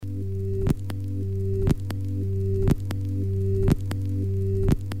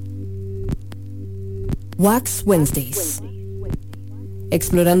Wax Wednesdays.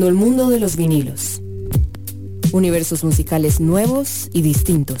 Explorando el mundo de los vinilos. Universos musicales nuevos y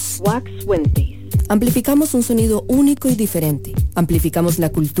distintos. Wax Wednesdays. Amplificamos un sonido único y diferente. Amplificamos la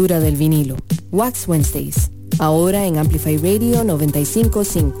cultura del vinilo. Wax Wednesdays. Ahora en Amplify Radio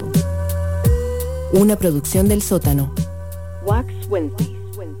 95.5. Una producción del Sótano. Wax Wednesdays.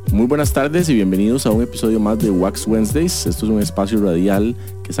 Muy buenas tardes y bienvenidos a un episodio más de Wax Wednesdays. Esto es un espacio radial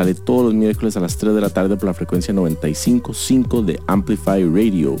que sale todos los miércoles a las 3 de la tarde por la frecuencia 95.5 de Amplify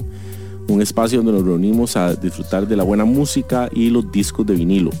Radio. Un espacio donde nos reunimos a disfrutar de la buena música y los discos de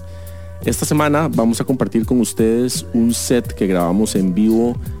vinilo. Esta semana vamos a compartir con ustedes un set que grabamos en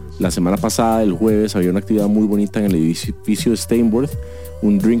vivo la semana pasada, el jueves. Había una actividad muy bonita en el edificio de Steinworth,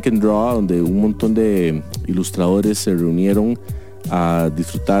 un drink and draw donde un montón de ilustradores se reunieron a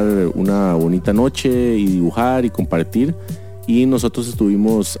disfrutar una bonita noche y dibujar y compartir, y nosotros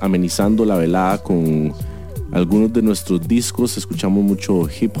estuvimos amenizando la velada con algunos de nuestros discos. Escuchamos mucho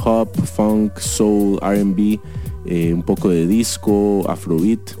hip hop, funk, soul, R&B, un poco de disco,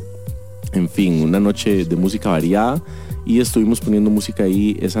 afrobeat, en fin, una noche de música variada, y estuvimos poniendo música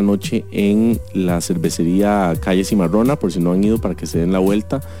ahí esa noche en la cervecería Calle Cimarrona, por si no han ido, para que se den la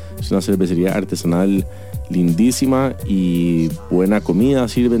vuelta. Es una cervecería artesanal lindísima y buena comida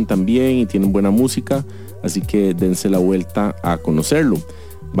sirven también, y tienen buena música, así que dense la vuelta a conocerlo.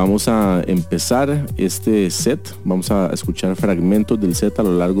 Vamos a empezar este set, vamos a escuchar fragmentos del set a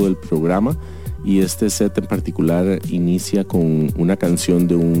lo largo del programa, y este set en particular inicia con una canción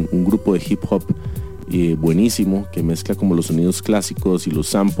de un grupo de hip hop buenísimo, que mezcla como los sonidos clásicos y los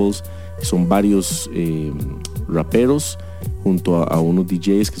samples. Son varios raperos junto a unos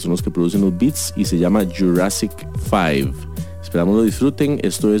DJs que son los que producen los beats, y se llama Jurassic 5. Esperamos lo disfruten.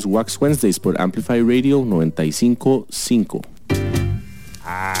 Esto es Wax Wednesdays por Amplify Radio 95.5.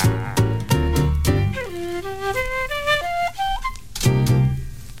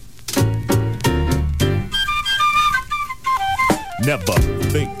 Never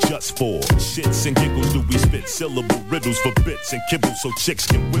think just for shits and giggles do we spit syllable riddles for bits and kibbles so chicks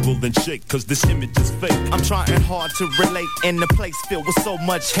can wiggle and shake, cause this image is fake. I'm trying hard to relate in the place filled with so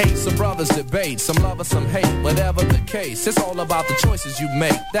much hate. Some brothers debate, some love or some hate. Whatever the case, it's all about the choices you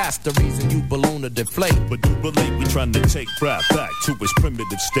make. That's the reason you balloon or deflate. But you relate, we trying to take rap back to its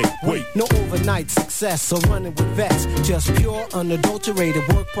primitive state. Wait, no overnight success or running with vets. Just pure, unadulterated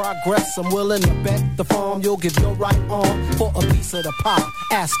work progress. I'm willing to bet the farm you'll give your right arm for a piece of the pie.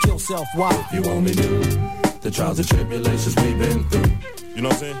 Ask yourself why. If you only knew the trials and tribulations we've been through. You know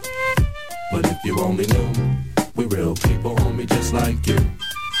what I'm saying? But if you only knew, we real people, homie, just like you.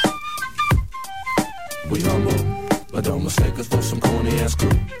 We humble, but don't mistake us for some corny ass crew.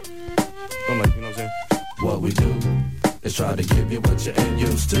 Don't like, you know what I'm saying? What we do is try to give you what you ain't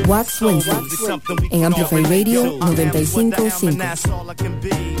used to. Wax Wednesdays en Amplify Radio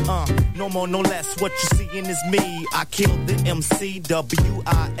 95.5. No more, no less, what you seeing is me. I killed the MC,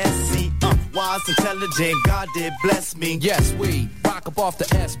 W-I-S-C. Wise, intelligent, God did bless me. Yes, we rock up off the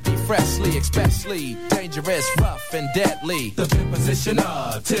SB freshly, especially dangerous, rough, and deadly. The fifth position,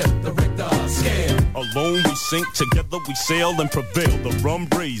 tip the Richter scale. Alone we sink, together we sail and prevail. The rum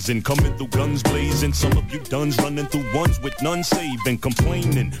brazen, coming through guns blazing. Some of you duns running through ones with none saving.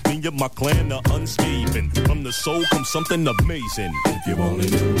 Complaining, me and my clan are unscathed. From the soul comes something amazing. If you only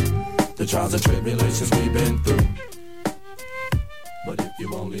knew the trials and tribulations we've been through. But if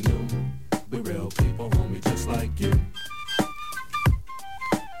you only knew, we real people, homie, just like you.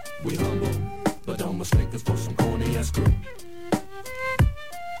 We humble, but don't mistake us for some corny ass crew.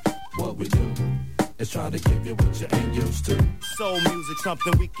 What we do is try to give you what you ain't used to. Soul music,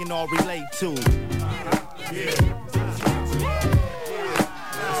 something we can all relate to.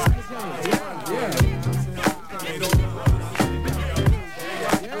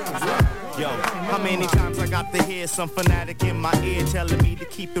 Yo, how many times I got to hear some fanatic in my ear telling me to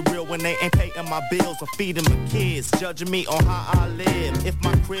keep it real when they ain't paying my bills or feeding my kids, judging me on how I live, if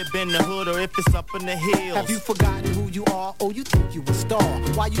my crib in the hood or if it's up in the hills. Have you forgotten who you are? Oh, you think you a star?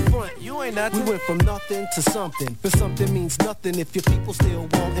 Why you front? You ain't nothing. We went from nothing to something, but something means nothing if your people still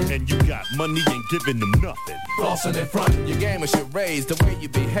wantin'. And you got money and giving them nothing. Flossing in front, your game is your raise, the way you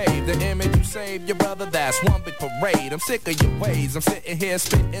behave, the image you save, your brother, that's one big parade. I'm sick of your ways, I'm sitting here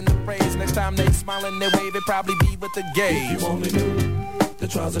spitting the phrase. Next time they smiling, they wave, it probably be with the gauge. If you only knew the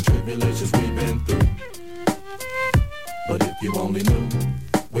trials and tribulations we've been through. But if you only knew,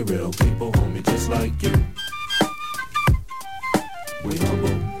 we real people, homie, just like you. We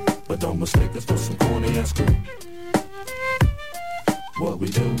humble, but don't mistake us for some corny ass crew. What we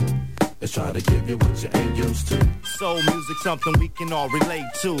do is try to give you what you ain't used to. Soul music, something we can all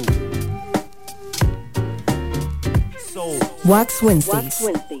relate to. Wax Wednesdays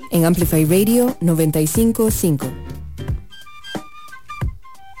en Amplify Radio 95.5.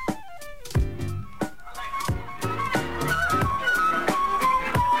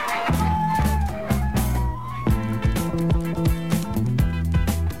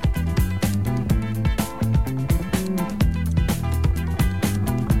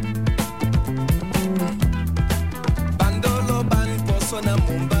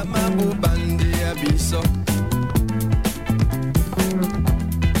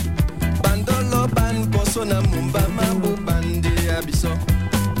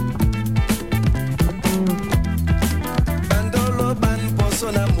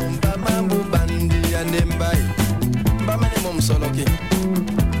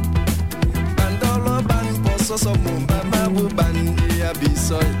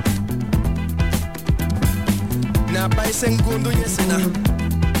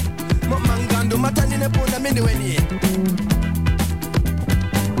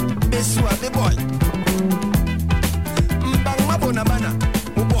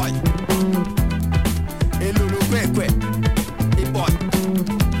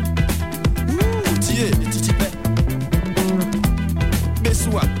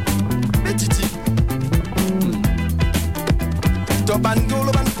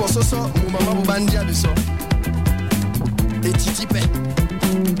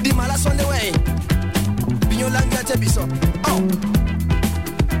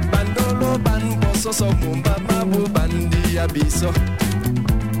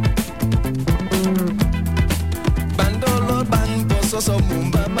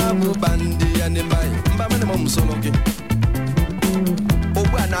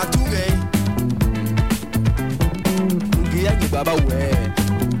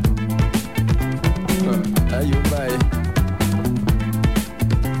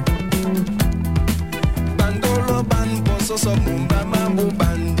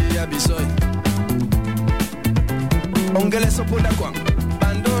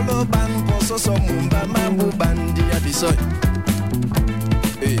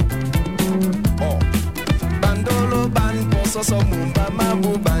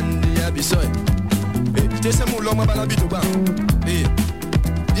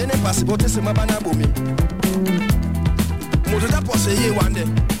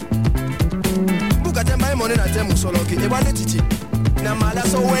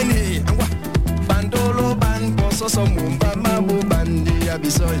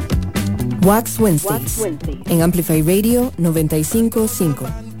 Wax Wednesdays en Amplify Radio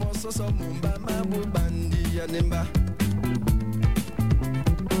 95.5.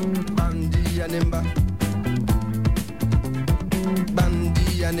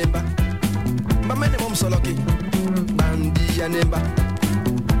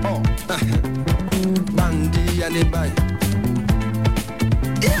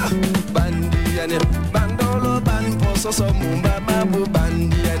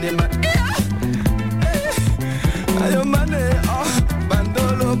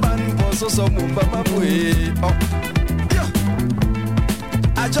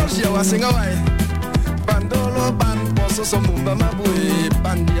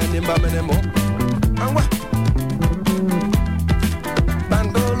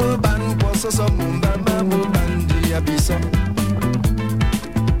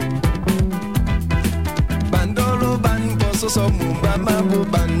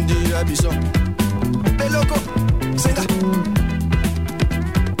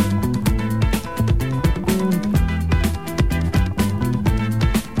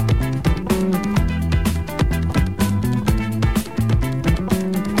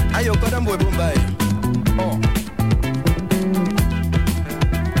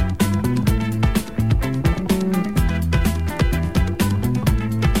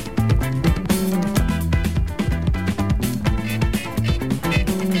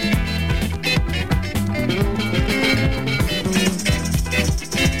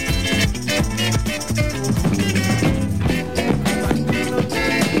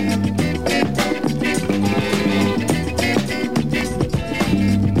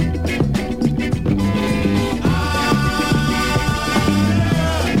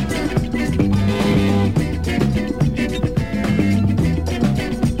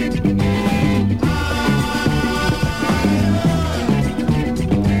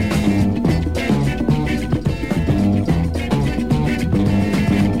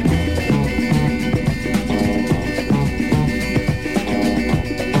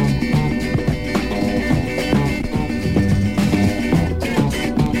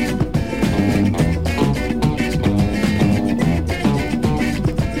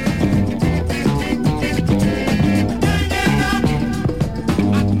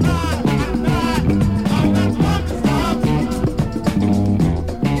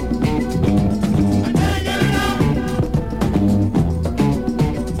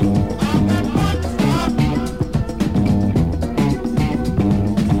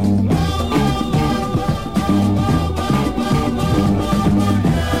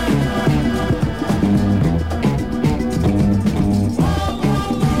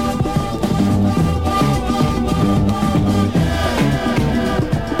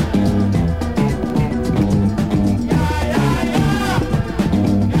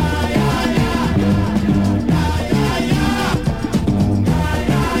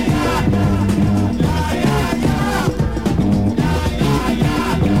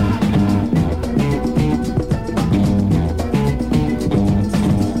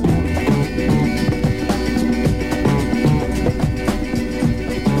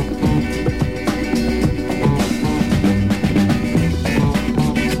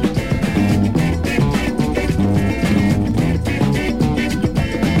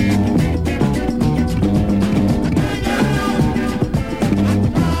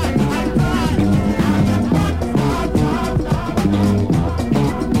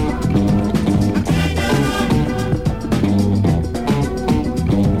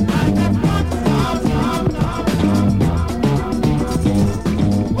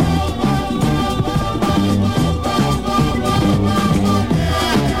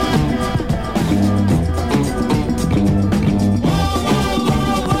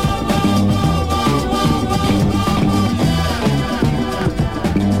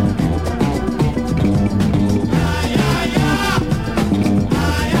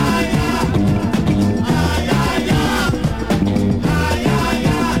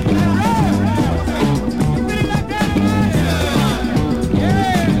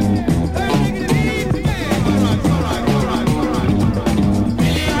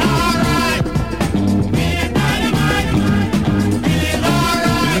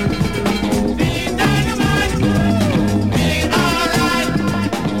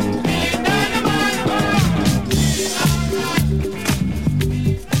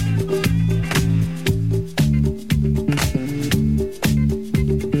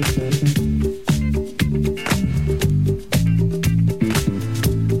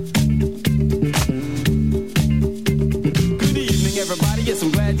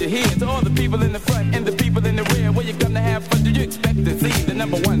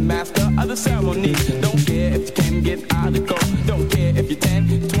 one master of the ceremony. Don't care if you can get out of the cold. Don't care if you're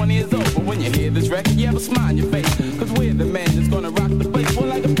 10, 20 years old. But when you hear this record, you have a smile on your face. Cause we're the man that's gonna rock the place. More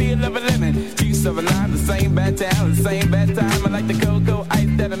like a peel of a lemon. Juice of a lime, the same bad town, the same bad time. I like the cocoa ice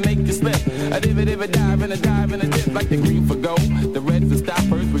that'll make you slip. A dive and a dive and a dip. Like the green for gold, the red for stop.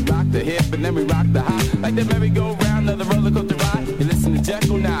 First we rock the hip and then we rock the high. Like the merry-go-round of the roller coaster ride. You listen to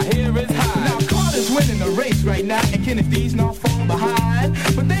Jekyll, now here is high. Now Carter's winning the race right now, and Kennedy's not far behind.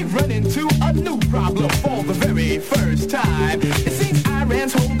 But they've run into a new problem for the very first time. It seems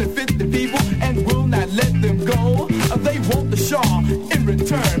Iran's holding 50 people and will not let them go. They want the Shah in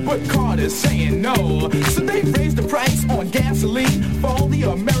return, but Carter's saying no. So they've raised the price on gasoline for the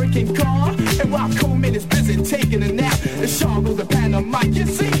American car. And while Coleman is busy taking a nap, the Shah goes to Panama. You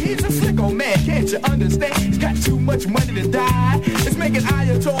see, he's a slick old man, can't you understand? He's got too much money to die. It's making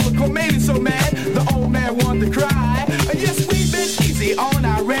Ayatollah Khomeini so mad, the old man wants to cry. Yes, we've been easy on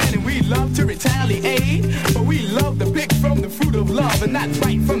Iran and we love to retaliate, but we love to pick from the fruit of love and not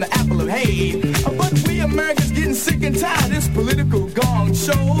bite from the apple of hate. But we Americans getting sick and tired of this political gong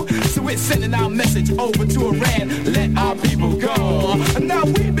show, so we're sending our message over to Iran, let our people go. Now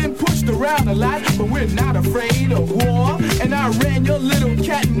we've been pushed around a lot, but we're not afraid of war. And Iran, your little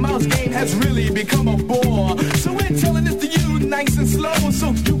cat and mouse game has really become a bore. So we're telling this to you nice and slow,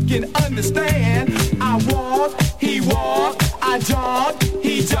 so you can understand. I walk, he walked, I jogged,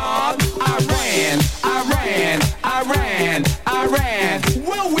 he jogged. I ran.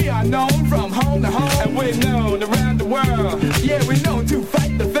 Well, we are known from home to home, and we're known around the world. Yeah, we're known to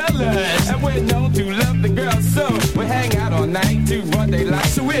fight the fellas, and we're known to love the girls. So we hang out all night to broad daylight.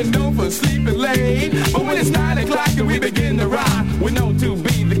 So we're known for sleeping late, but when it's 9 o'clock and we begin to ride, we're known to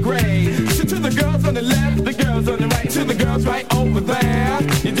be the great. So to the girls on the left, the girls on the right, to the girls right over there,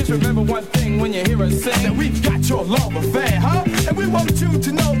 you just remember one thing when you hear us sing, that we've got your love affair, huh? And we want you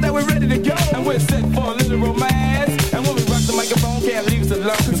to know that we're ready to go, and we're set for a little romance. And when we rock the microphone, can't leave us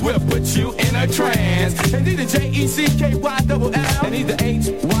alone, cause we'll put you in a trance. And he's the J-E-C-K-Y-double-L, and he's the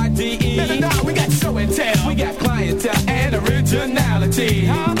H-Y-D-E. No, we got show and tell, we got clientele and originality,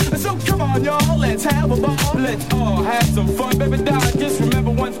 huh? So come on, y'all, let's have a ball. Let's all have some fun, baby doll. Just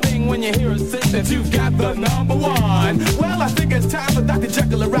remember one thing when you hear us sing, that you got the number one. Well, I think it's time for Dr.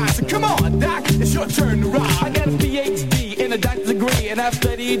 Jekyll to rise. So come on, Doc, it's your turn to rock. I got a PhD in a doctor's degree, and I've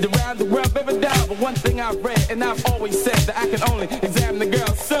studied around the world, baby doll. But one thing I've read, and I've always said, that I can only examine the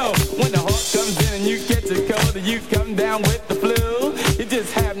girl. So when the heart comes in and you catch a cold, and you come down with the flu, you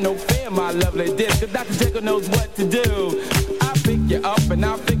just have no fear, my lovely dear, cause Dr. Jekyll knows what to do. I'll pick you up and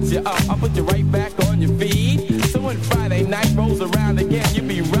I'll fix you up, I'll put you right back on your feet. So when Friday night rolls around again, you'll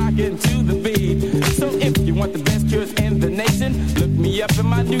be rocking to the beat. So if you want the best cures in the nation, look me up in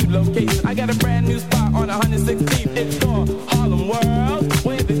my new location. I got a brand new spot on 116th, it's called Harlem World,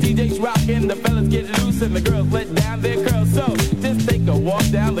 where the DJs rockin', the fellas get loose and the girls let down their curls. So just take a walk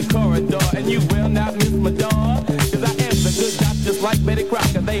down the corridor and you will not miss my door, cause I am the good doc just like Betty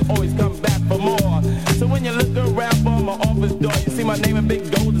Crocker, they always come back for more. So when you look around for my office door, you see my name in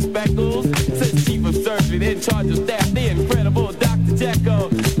big golden speckles. It says Chief of Surgery, the in charge of staff, the incredible Dr. Jekyll.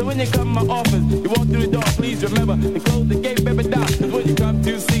 So when you come to my office, you walk through the door, please remember to close the gate, baby doc. Cause when you come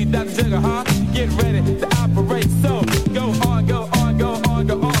to see Dr. Jekyll, get ready to operate. So go on, go on, go on,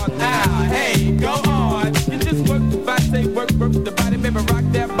 go on. Now, hey, go on. You just work the body, say work the body, baby, rock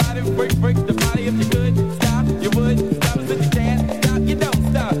that body, break the body. If you could stop, you would stop. If you can't stop, you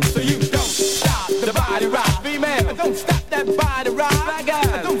don't stop. So you don't stop the body rock, female. Don't stop that body rock. My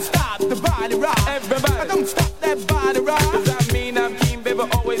God, don't stop the body rock. Everybody, don't stop that body rock. Cause I mean I'm keen, baby,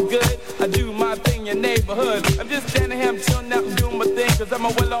 always good. I do my thing in neighborhood. I'm just standing here, I'm chilling out, doing my thing. Cause I'm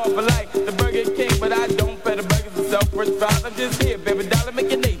a well-off like the Burger King, but I don't pay the burgers and self-first fries. I'm just here, baby, dollar, make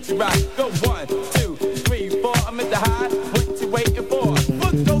your nature rock. Go 1, 2, 3, 4, I'm at the high. What you waiting for?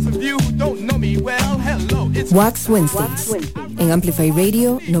 For those of you who don't know me well, hello, it's Wax Wednesdays en Amplify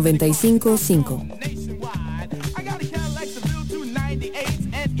Radio 95.5. I got a Cadillac Seville 298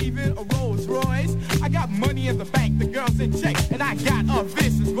 and even a Rolls Royce. I got money in the bank, the girls in check, and I got a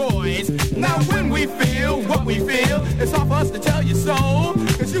vicious voice. Now when we feel what we feel, it's hard for us to tell you so.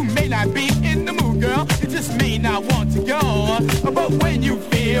 Cause you may not be in the mood, girl, you just may not want to go. But when you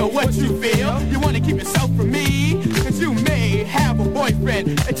feel what you feel, you wanna keep yourself from me. Cause you may have a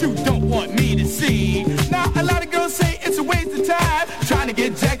boyfriend that you don't want me to see. Now a lot of girls say it's a waste of time trying to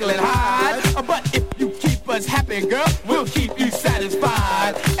get Jekyll and Hyde. But if you keep us happy, girl, we'll keep you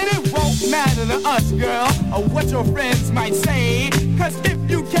satisfied. And it won't matter to us, girl, or what your friends might say. Cause if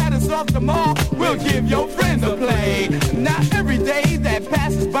you cat us off the mall, we'll give your friends a play. Now every day that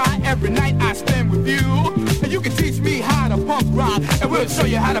passes by, every night I spend with you, and you can teach me how to punk rock, and we'll show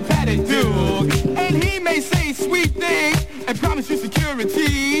you how to pat it do. And he may say sweet things and promise you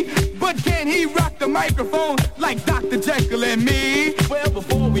security, but can he rock the microphone like Dr. Jekyll and me? Well,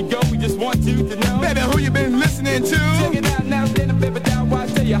 before we go, we just want you to know, baby, who you been listening to? Check it out now, then baby, down, why I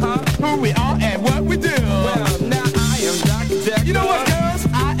tell you, huh? Who we are and what we do. Well, now I am Dr. Jekyll. You know what, girls?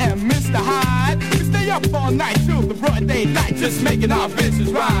 I am Mr. Hyde. We stay up all night till the broad daylight, just making our vicious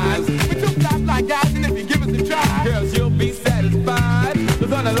rhymes. We two fly like guys, and if you give us a try, girls, you'll be satisfied.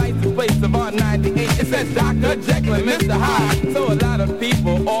 Cause on the license plate of R98, it says Dr. Jekyll and Mr. Hyde. So a lot of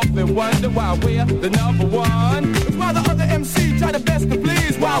people often wonder why we're the number one. It's why the other MC try the best to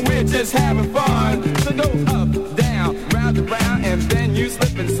please while we're just having fun. So go up, down, round and round, and then you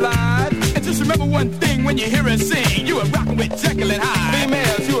slip and slide. And just remember one thing when you hear us sing, you are rocking with Jekyll and Hyde.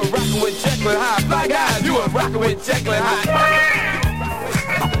 Females, you are rocking with Jekyll and Hyde. Fly guys, you are rocking with Jekyll and Hyde.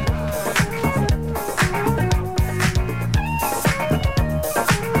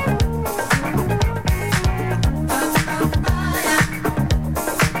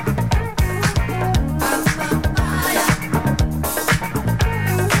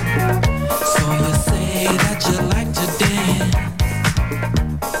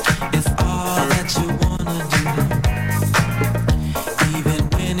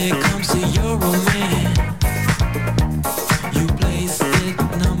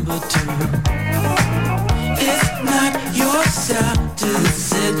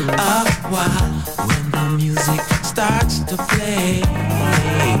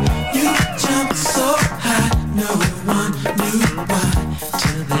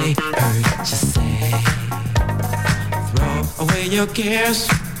 Cares.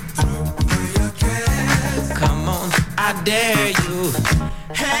 Come on, I dare you.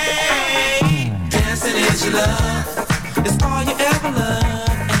 Hey, dancing is your love. It's all you ever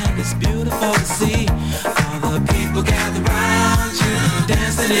loved, and it's beautiful to see all the people gather around you.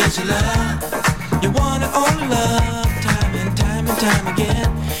 Dancing is your love. You want to only love, time and time and time again.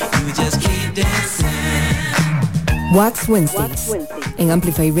 You just keep dancing. Wax Wednesdays en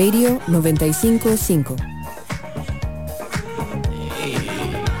Amplify Radio 95.5.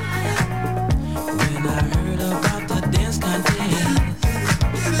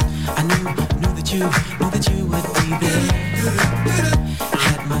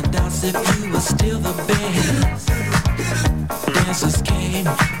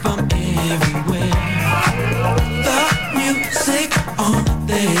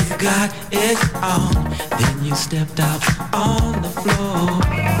 Stepped out on the floor.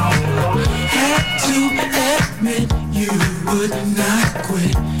 Had to admit you would not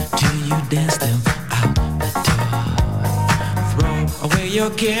quit till you danced them out the door. Throw away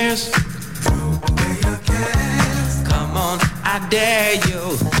your cares. Throw away your cares. Come on, I dare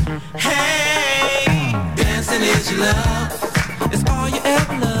you. Hey, dancing is your love. It's all you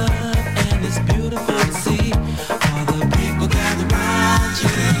ever loved, and it's beautiful to see all the people gather around you.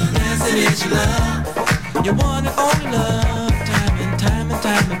 Dancing is your love. You want it only love, time and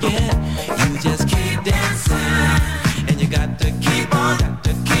time again. You just keep dancing, and you got to keep on,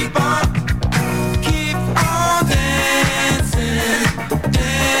 keep on dancing,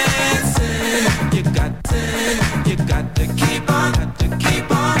 dancing. You got to keep on,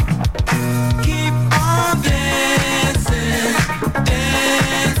 keep on dancing.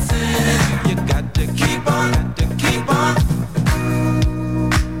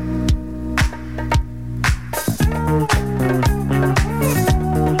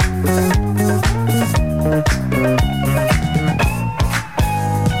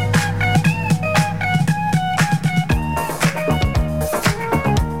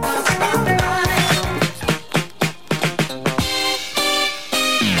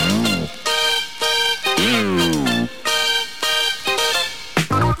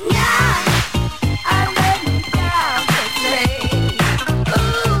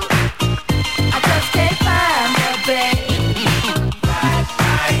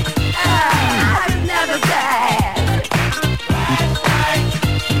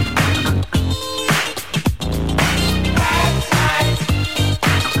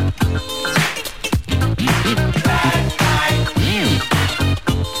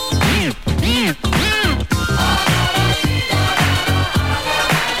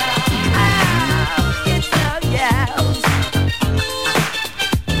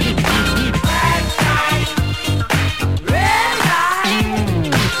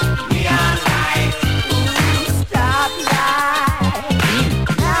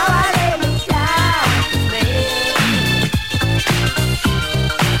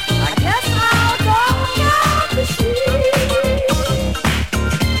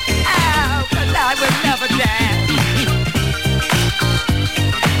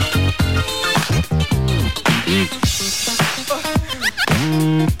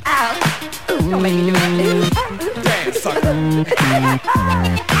 gonna make you do that. Damn, sucker.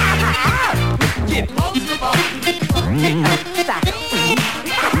 Get it. Most of all. Get it. Stop it. Get it.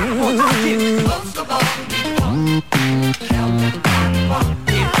 Most of all.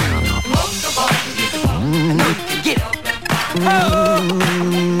 Most of all. Get it. Oh.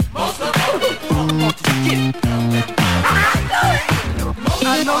 Most of all. Get it.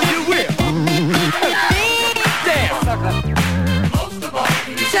 I know you will. Damn, sucker.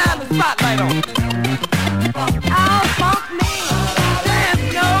 Shine the spotlight on. Oh, funk me. Damn,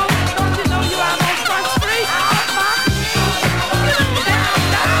 no. Don't you know you out on Front Street? Oh, funk me. Down,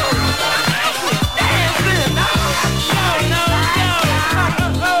 down. Dancing. No, no, no.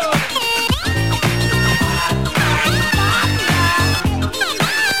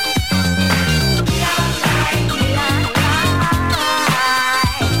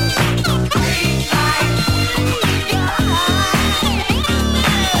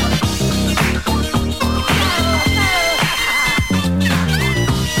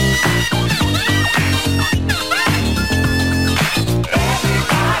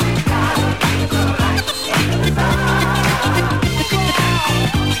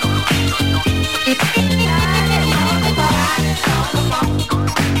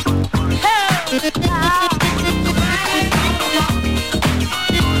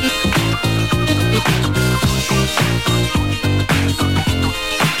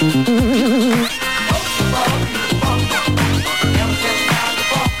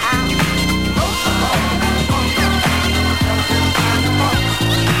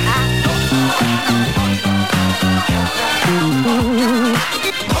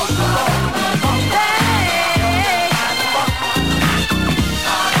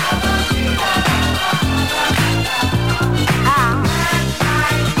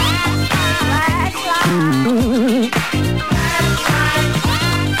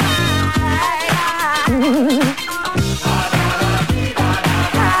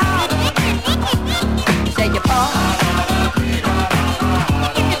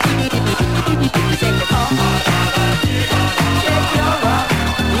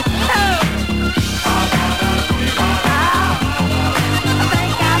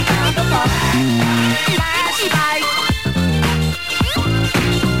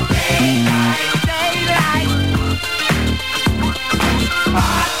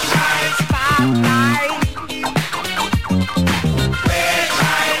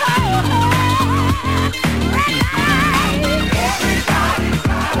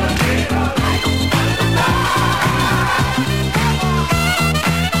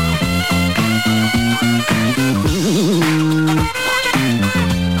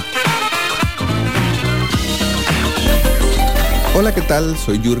 Hola, ¿qué tal?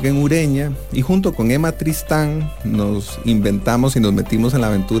 Soy Jürgen Ureña y junto con Emma Tristán nos inventamos y nos metimos en la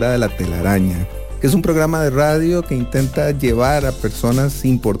aventura de La Telaraña, que es un programa de radio que intenta llevar a personas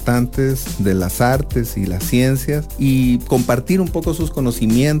importantes de las artes y las ciencias y compartir un poco sus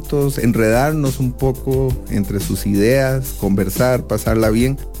conocimientos, enredarnos un poco entre sus ideas, conversar, pasarla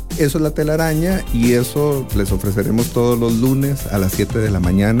bien. Eso es La Telaraña y eso les ofreceremos todos los lunes a las 7 de la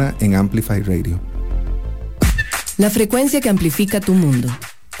mañana en Amplify Radio. La frecuencia que amplifica tu mundo.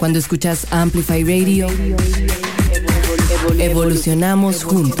 Cuando escuchas Amplify Radio, evolucionamos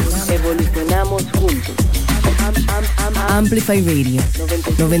juntos. Evolucionamos juntos. Amplify Radio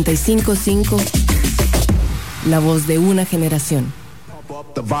 95.5. La voz de una generación.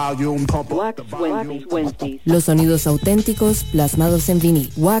 Los sonidos auténticos plasmados en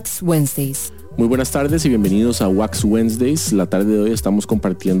vinil. Wax Wednesdays. Muy buenas tardes y bienvenidos a Wax Wednesdays. La tarde de hoy estamos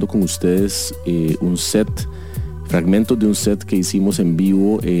compartiendo con ustedes fragmentos de un set que hicimos en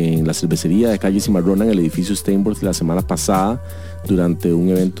vivo en la cervecería de calle Cimarrona en el edificio Steinborg la semana pasada durante un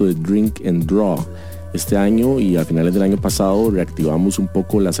evento de Drink and Draw. Este año y a finales del año pasado reactivamos un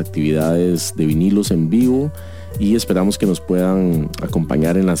poco las actividades de vinilos en vivo y esperamos que nos puedan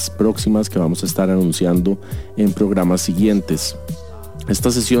acompañar en las próximas que vamos a estar anunciando en programas siguientes.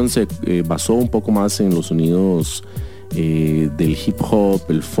 Esta sesión se basó un poco más en los sonidos del hip hop,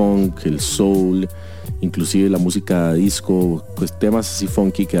 el funk, el soul, inclusive la música disco, pues temas así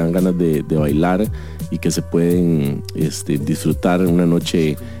funky que dan ganas de bailar y que se pueden disfrutar en una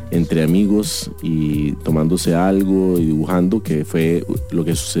noche entre amigos y tomándose algo y dibujando, que fue lo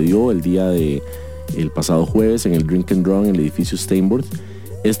que sucedió el día de el pasado jueves en el Drink and Draw en el edificio Steinborg.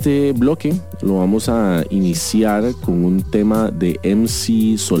 Este bloque lo vamos a iniciar con un tema de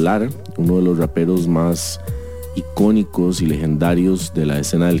MC Solar, uno de los raperos más icónicos y legendarios de la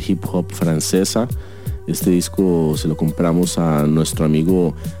escena del hip hop francesa. Este disco se lo compramos a nuestro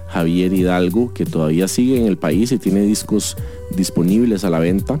amigo Javier Hidalgo, que todavía sigue en el país y tiene discos disponibles a la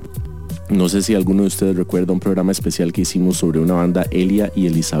venta. No sé si alguno de ustedes recuerda un programa especial que hicimos sobre una banda, Elia y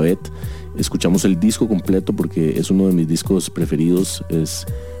Elizabeth. Escuchamos el disco completo porque es uno de mis discos preferidos. Es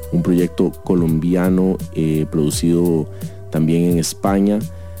un proyecto colombiano producido también en España.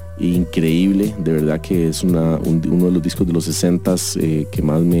 Increíble, de verdad que es uno de los discos de los 60s que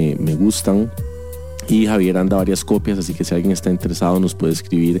más me gustan. Y Javier anda varias copias, así que si alguien está interesado nos puede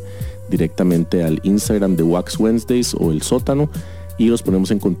escribir directamente al Instagram de Wax Wednesdays o el sótano y los ponemos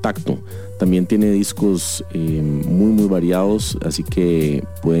en contacto. También tiene discos muy variados, así que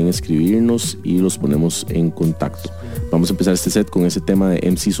pueden escribirnos y los ponemos en contacto. Vamos a empezar este set con ese tema de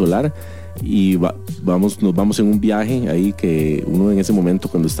MC Solar y nos vamos en un viaje ahí que uno en ese momento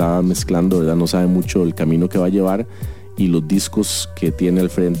cuando estaba mezclando, ¿verdad?, no sabe mucho el camino que va a llevar y los discos que tiene al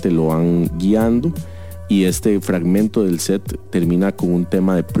frente lo van guiando. Y este fragmento del set termina con un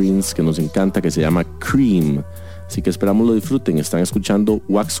tema de Prince que nos encanta, que se llama Cream. Así que esperamos lo disfruten. Están escuchando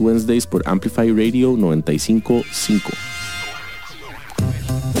Wax Wednesdays por Amplify Radio 95.5.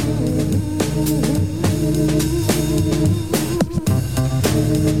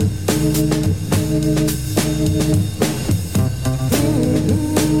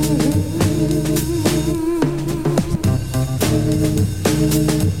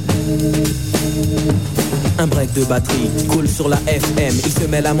 Un break de batterie coule sur la FM. Il se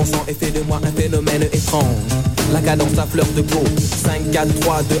mêle à mon sang et fait de moi un phénomène étrange. La cadence à fleur de peau, 5, 4,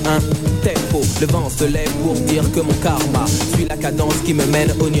 3, 2, 1, tempo. Le vent se lève pour dire que mon karma suit la cadence qui me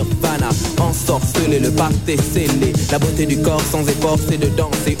mène au nirvana. Ensorcelé, le pacte est scellé. La beauté du corps sans effort c'est de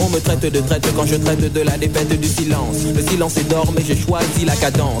danser. On me traite de traite quand je traite de la défaite du silence. Le silence est d'or mais j'ai choisi la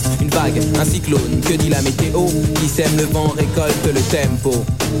cadence. Une vague, un cyclone, que dit la météo? Qui sème le vent récolte le tempo.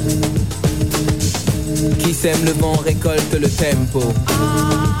 Qui sème le vent récolte le tempo.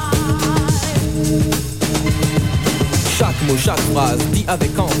 Chaque mot, chaque phrase, dit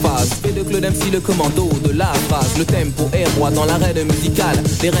avec emphase. Fait de Claude MC le commando de la phrase. Le tempo est roi dans l'arène musicale.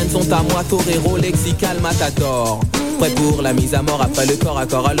 Les rênes sont à moi, torero, lexical, matador. Prêt pour la mise à mort, après le corps à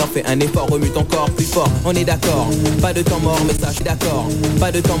corps. Alors fais un effort, remue ton corps plus fort. On est d'accord, pas de temps mort, mais sache d'accord.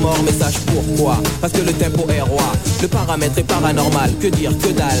 Pas de temps mort, mais sache pourquoi. Parce que le tempo est roi, le paramètre est paranormal. Que dire,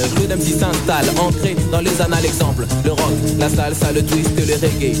 que dalle, Claude MC s'installe. Ancré dans les annales, exemple. Le rock, la salsa, le twist, le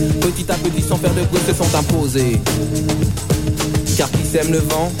reggae. Petit à petit sans faire de bruit se sont imposés. Car qui sème le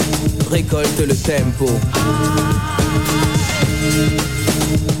vent, récolte le tempo.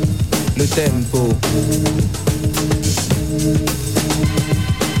 Le tempo.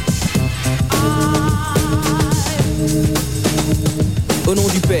 Au nom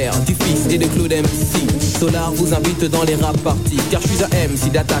du Père, du Fils et de Claude MC, Solar vous invite dans les rap parties. Car je suis un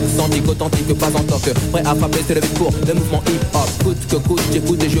MC d'attaque, sandique, authentique, pas en toque. Prêt à frapper, se lever pour le mouvement hip-hop. Coûte que coûte,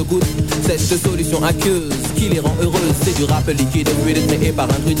 j'écoute et je goûte cette solution aqueuse qui les rend heureuses. C'est du rap liquide, fluide, créé par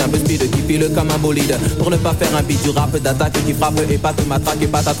un truc un peu speed qui file comme un bolide. Pour ne pas faire un beat, du rap d'attaque qui frappe et pas te matraque et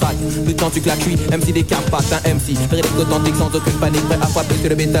pas t'attraque. Plus quand tu claques, je suis MC des Carpates, un MC véridique, authentique, sans aucune panique. Prêt à frapper, se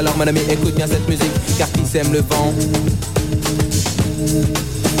lever. Alors mon ami, écoute bien cette musique. Car qui sème le vent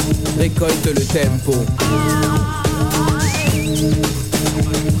récolte le tempo.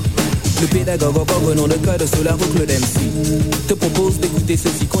 Le pédagogue au nom de code Solar ou Claude MC te propose d'écouter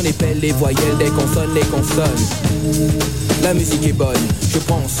ceci qu'on appelle les voyelles des consonnes, les consonnes. La musique est bonne, je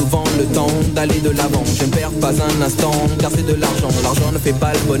prends souvent le temps d'aller de l'avant. Je ne perds pas un instant, car c'est de l'argent. L'argent ne fait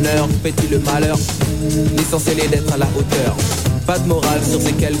pas le bonheur, fait-il le malheur? L'essentiel est d'être à la hauteur. Pas de morale sur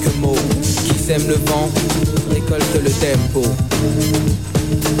ces quelques mots. Qui sème le vent, récolte le tempo.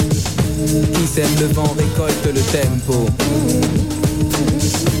 Qui sème le vent, récolte le tempo.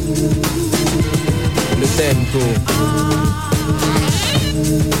 Le tempo.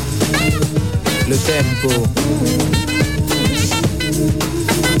 Le tempo.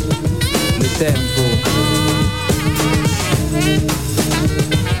 Le tempo.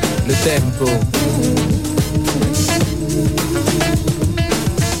 Le tempo.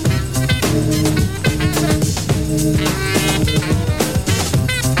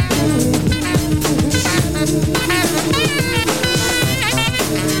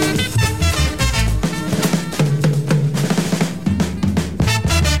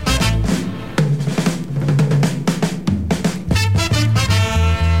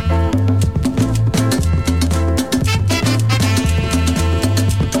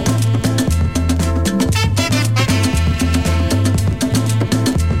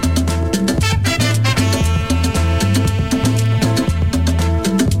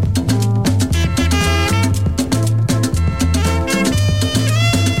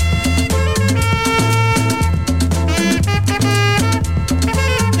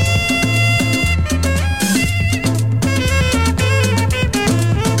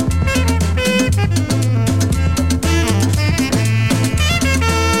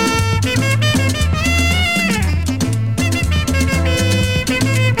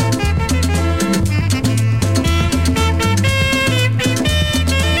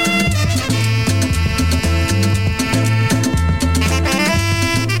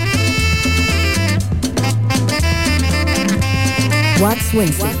 Wax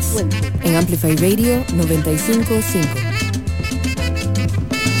Wednesdays en Amplify Radio 95.5.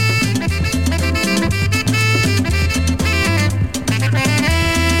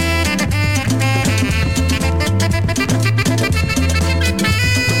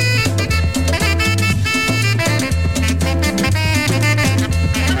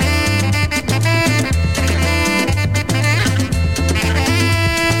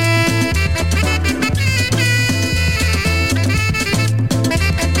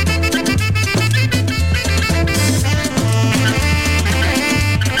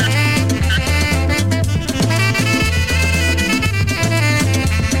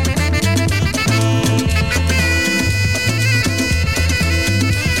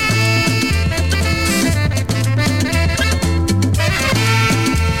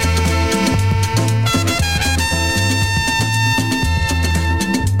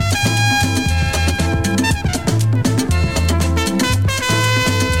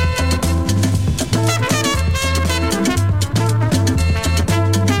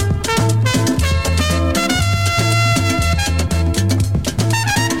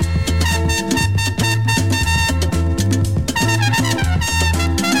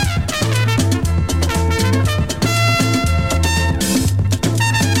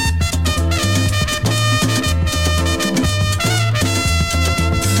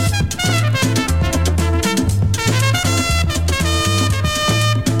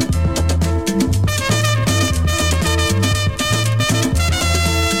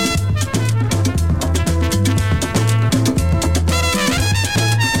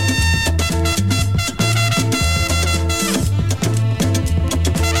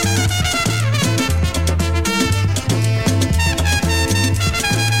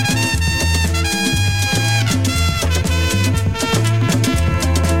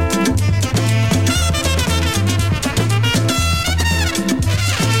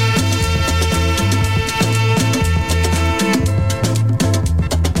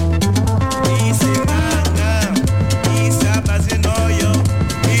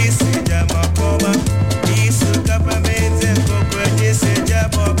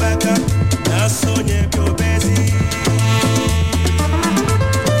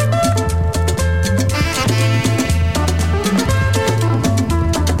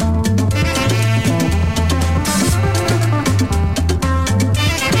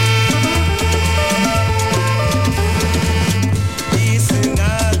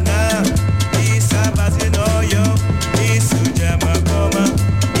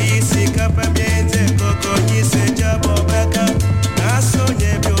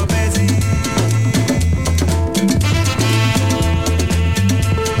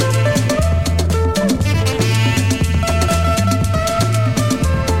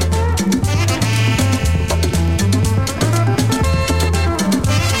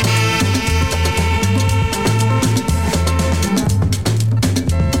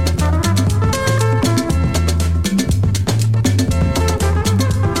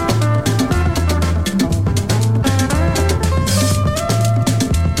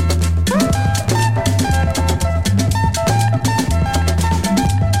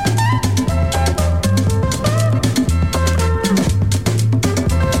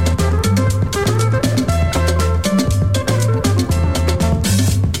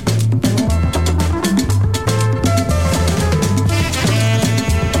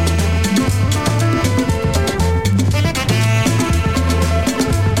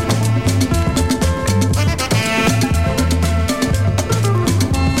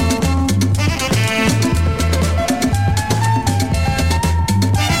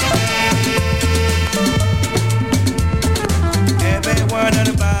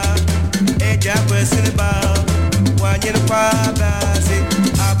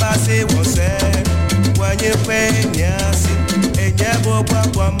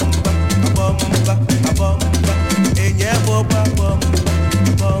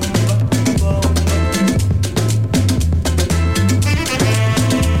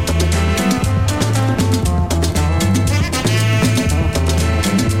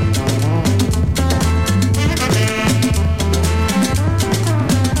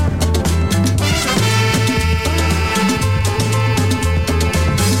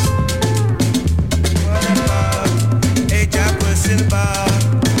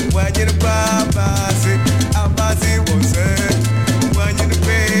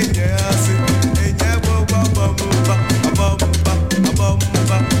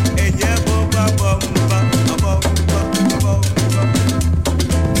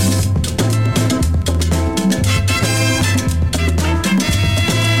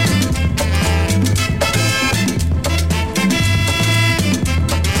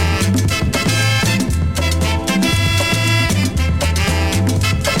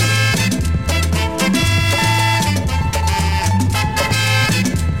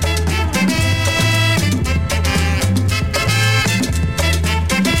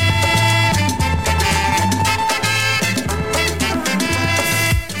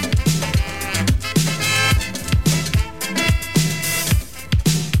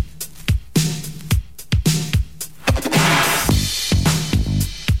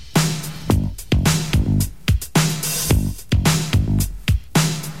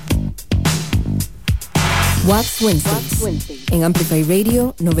 Wax Wednesday en Amplify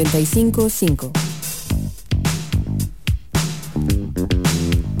Radio 95.5.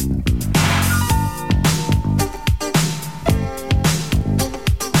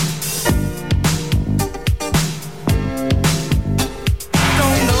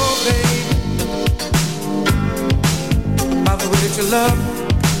 Love,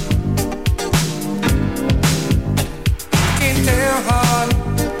 can't tell hard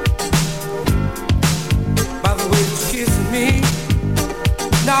by the way that you're kissing me.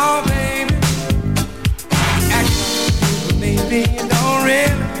 No, baby, you act like you, maybe you don't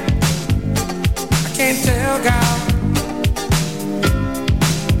really. I can't tell, girl.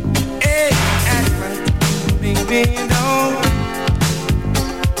 Hey, act like you, maybe you don't.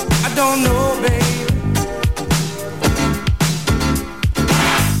 I don't know, baby.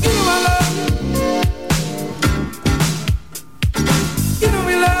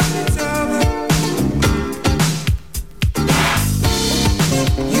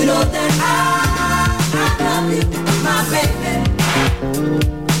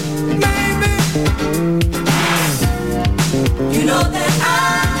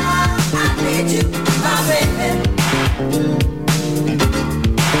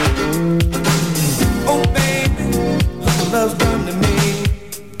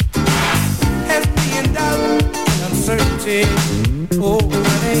 Oh,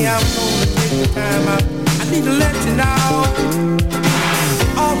 honey, I'm gonna take the time out. I need to let you know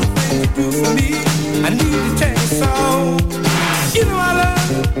all the things you do for me. I need to tell you so. You know I love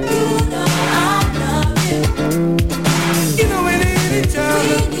you. You know I love you. You know we need each other.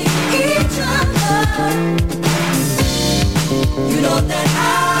 We need each other. You know that I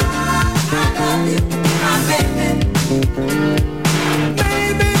love you, my baby.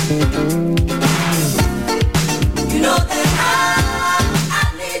 Baby. You know that I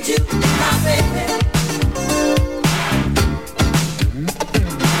need you, my baby.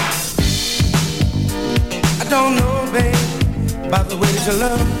 I don't know, baby, by the way that you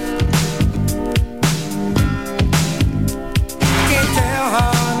love. Can't tell,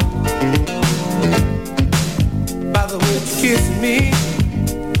 hon, by the way that you're kissing me.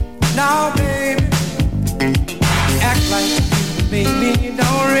 Now, baby, act like you, baby, you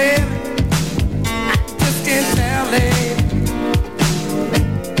don't really. I just can't tell it.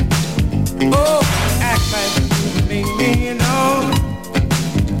 Oh, act like you, baby, you know.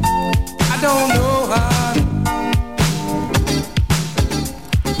 I don't know how.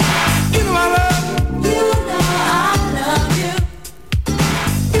 You know I love you. You know I love you.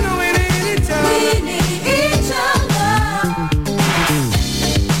 You know we need each other. We need each other.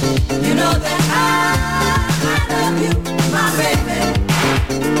 You know that I love you, my baby.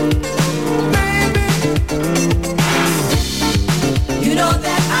 Baby. You know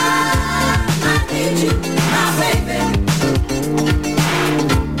that I need you, my baby.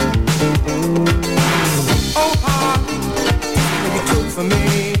 Oh, when you cook for me,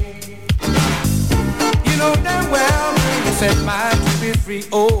 you know damn well you set my mind to be free.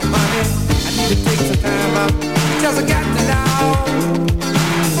 Oh, honey, I need to take some time out, because I got to know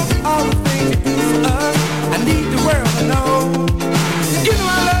all the things you do for us. I need the world to know. You know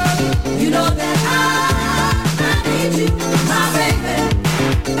I love you. You know that I need you, my baby.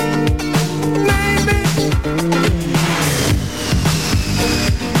 Maybe.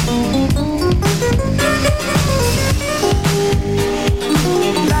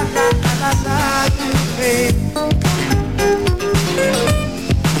 La la la la la, baby.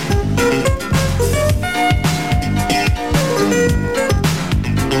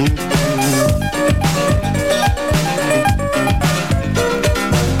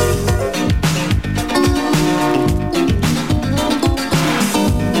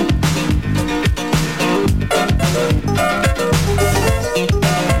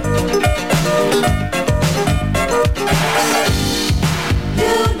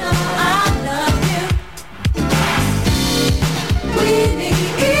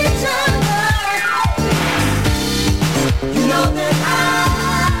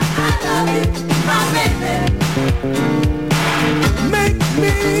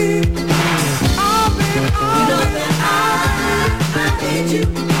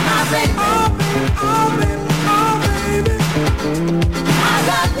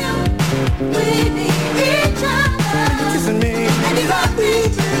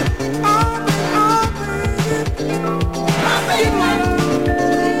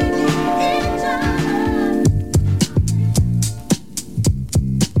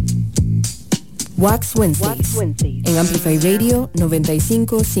 Wax Wednesdays en Amplify Radio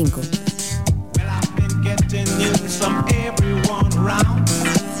 95.5. Well, I've been getting you some everyone around.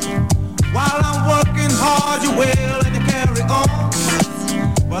 While I'm working hard, you will and you carry on.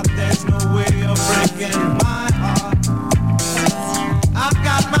 But there's no way of breaking my heart. I've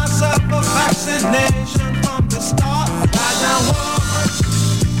got myself a vaccination from the start. Why down woman,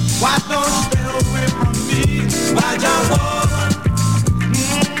 why don't you stay away from me? Why down woman,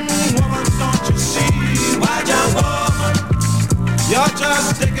 woman, don't you see? Why down woman, you're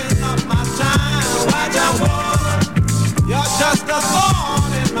just taking up my time. Why down woman, you're just a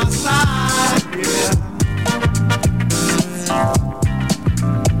thorn in my side, yeah.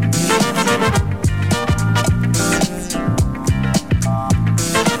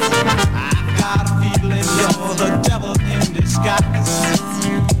 I've got a feeling you're the devil in disguise.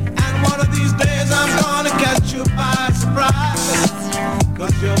 And one of these days I'm gonna catch you by surprise.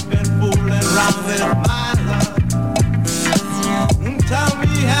 'Cause you've been fooling around with my love. Tell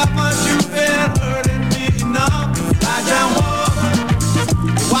me, haven't you been hurting me enough? Why down woman,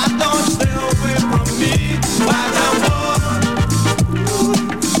 why don't you stay away from me? Why down woman,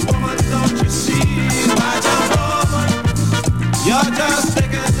 woman, don't you see? Why down woman, you're just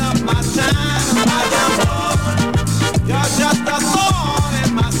taking up my time. Why down woman, you're just a thorn in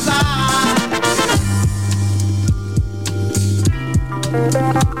my side.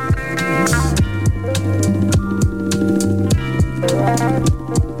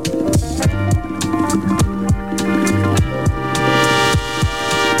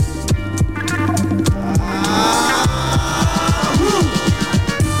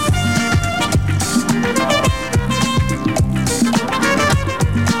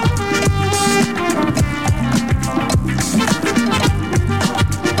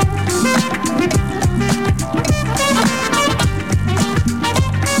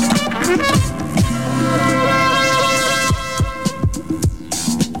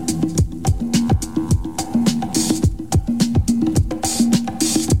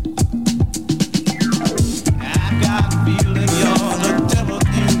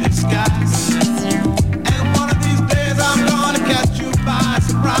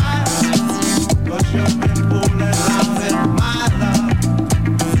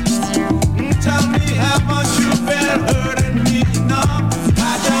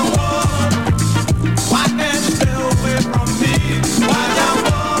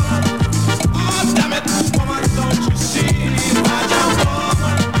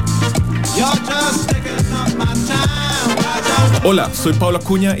 Hola, soy Pablo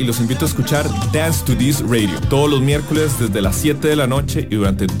Acuña y los invito a escuchar Dance to This Radio. Todos los miércoles desde las 7 de la noche y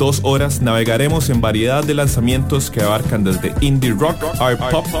durante 2 horas navegaremos en variedad de lanzamientos que abarcan desde indie rock, art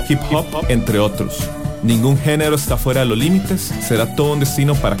pop, hip hop, entre otros. Ningún género está fuera de los límites, será todo un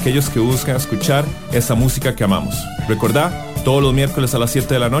destino para aquellos que buscan escuchar esa música que amamos. Recordá, todos los miércoles a las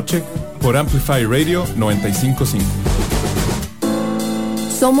 7 de la noche por Amplify Radio 95.5.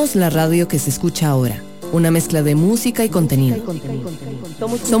 Somos la radio que se escucha ahora. Una mezcla de música y contenido.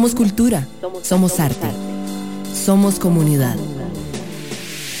 Somos cultura, somos arte, somos comunidad.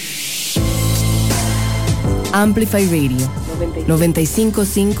 Amplify Radio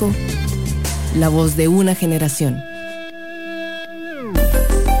 95.5, la voz de una generación.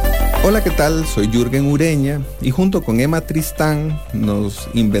 Hola, ¿qué tal? Soy Jürgen Ureña y junto con Emma Tristán nos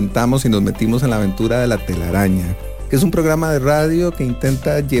inventamos y nos metimos en la aventura de la telaraña, que es un programa de radio que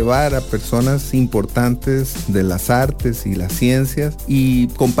intenta llevar a personas importantes de las artes y las ciencias y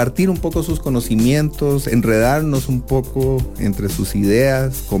compartir un poco sus conocimientos, enredarnos un poco entre sus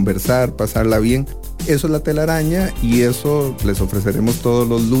ideas, conversar, pasarla bien. Eso es la telaraña y eso les ofreceremos todos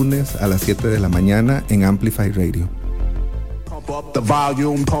los lunes a las 7 de la mañana en Amplify Radio.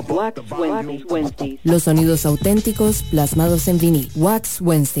 Los sonidos auténticos plasmados en vinil. Wax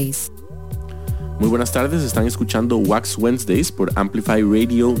Wednesdays. Muy buenas tardes, están escuchando Wax Wednesdays por Amplify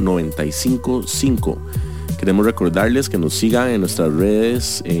Radio 95.5. Queremos recordarles que nos sigan en nuestras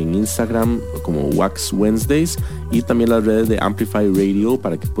redes en Instagram como Wax Wednesdays y también las redes de Amplify Radio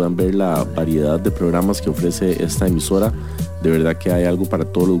para que puedan ver la variedad de programas que ofrece esta emisora. De verdad que hay algo para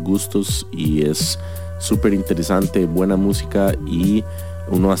todos los gustos y es súper interesante, buena música y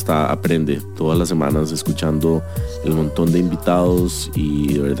uno hasta aprende todas las semanas escuchando el montón de invitados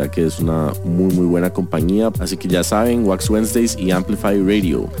y de verdad que es una muy buena compañía. Así que ya saben, Wax Wednesdays y Amplify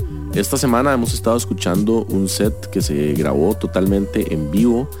Radio. Esta semana hemos estado escuchando un set que se grabó totalmente en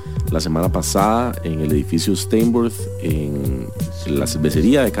vivo la semana pasada en el edificio Steinborth en la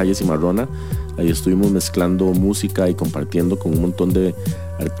cervecería de Calle Cimarrona. Ahí estuvimos mezclando música y compartiendo con un montón de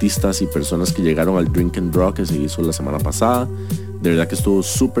artistas y personas que llegaron al Drink and Draw que se hizo la semana pasada. De verdad que estuvo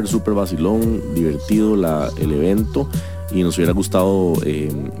súper vacilón, divertido el evento y nos hubiera gustado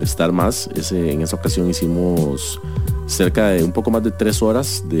estar más. En esa ocasión hicimos cerca de un poco más de 3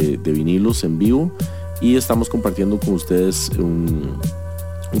 horas de vinilos en vivo, y estamos compartiendo con ustedes un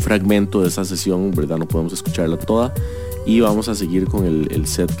fragmento de esa sesión, ¿verdad? No podemos escucharla toda, y vamos a seguir con el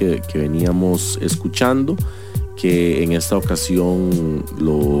set que veníamos escuchando, que en esta ocasión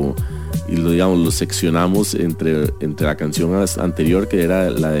lo seccionamos entre la canción anterior, que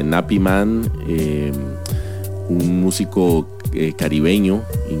era la de Nappy Man, un músico caribeño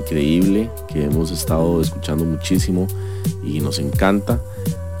increíble que hemos estado escuchando muchísimo y nos encanta.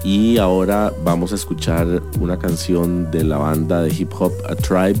 Y ahora vamos a escuchar una canción de la banda de hip hop A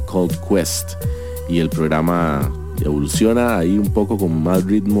Tribe Called Quest, y el programa evoluciona ahí un poco con más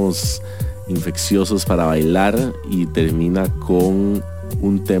ritmos infecciosos para bailar, y termina con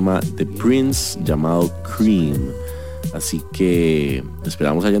un tema de Prince llamado Cream. Así que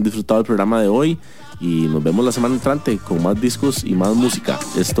esperamos hayan disfrutado el programa de hoy, y nos vemos la semana entrante con más discos y más música.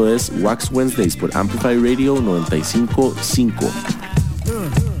 Esto es Wax Wednesdays por Amplify Radio 95.5.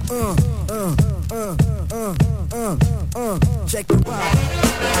 Check it out.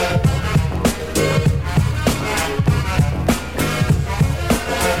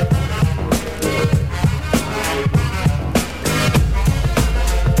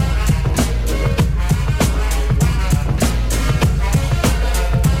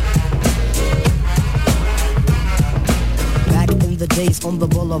 The days on the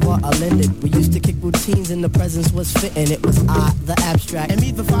boulevard are ended. We used to kick routines and the presence was fitting. It was I, the abstract, and me,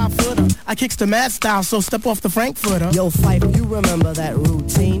 the 5-footer. I kicks the mad style, so step off the Frankfurter. Yo, Fife, you remember that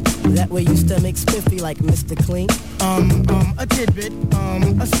routine? That way used to make spiffy like Mr. Clean. A tidbit,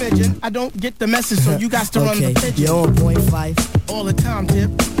 a smidgen. I don't get the message, so you got to run the pigeon. You're on point, Fife. All the time,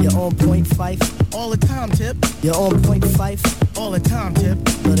 Tip. You're on point, Fife. All the time, Tip. You're on point, Fife. All the time, Tip.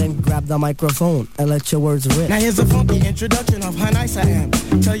 So then grab the microphone and let your words rip. Now here's a funky introduction of how nice I am.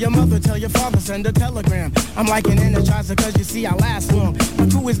 Tell your mother, tell your father, send a telegram. I'm like an energizer cause you see I last long. My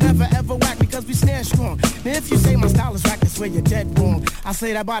crew is never ever whack because we stand strong. Now if you say my style is whack, I swear you're dead wrong. I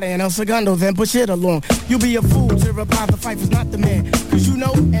say that body and El Segundo, then push it along. You'll be a fool to reply the fight is not the man. Cause you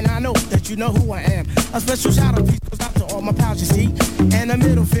know and I know that you know who I am. A special shout out piece goes out to all my pals you see. And a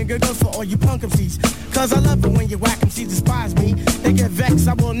middle finger goes for all you punk MCs. Cause I love it when you whack MCs despise me. They get vexed,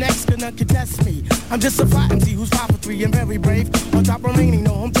 I will next, gonna contest me. I'm just a fly MC who's 5'3" and very brave. On top remaining,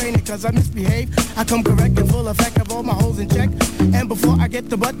 no home training cause I misbehave. I come correct and full effect of all my holes in check. And before I get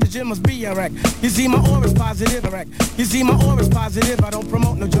the butt, the gym must be a wreck. You see my aura's positive, wreck. You see my aura's positive, I don't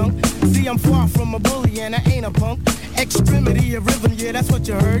promote no junk. See I'm far from a bully and I ain't a punk. Extremity of rhythm, yeah that's what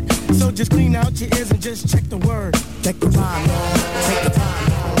you heard. So just clean out your ears and just check the word. Check the time, take the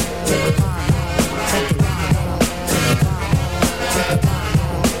time, take the time, take the time, take the time, take the time, take the time.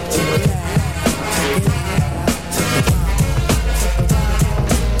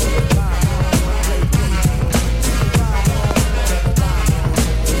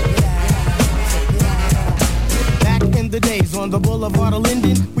 The days on the boulevard of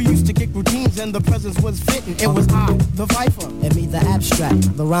Linden, we used to kick routines and the presence was fitting. It was I, the Viper, and me, the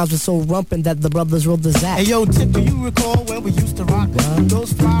abstract. The rhymes were so rumpin' that the brothers rolled the zap. Hey yo, Tip, do you recall when we used to rock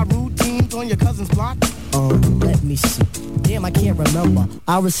those fly routines on your cousin's block? Let me see. Damn, I can't remember.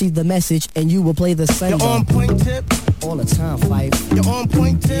 I'll receive the message and you will play the same. You're on point, Tip. All the time, Fife. You're on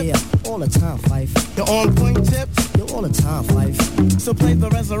point, Tip. Yeah, all the time, Fife. You're on point, Tip. You're all the time, Fife. So play the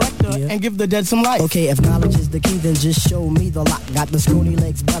resurrector and give the dead some life. Okay, if knowledge is the key, then just show me the lock. Got the scrawny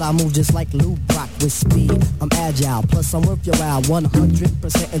legs, but I move just like Lou Brock with speed. I'm agile, plus I'm worth your while.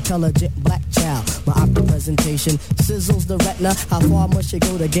 100% intelligent black child. My opera presentation sizzles the retina. How far must you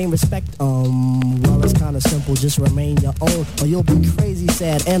go to gain respect? Well, it's kinda simple. Just remain your own, or you'll be crazy,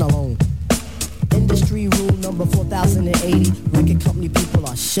 sad, and alone. Industry rule number 4080. Record company people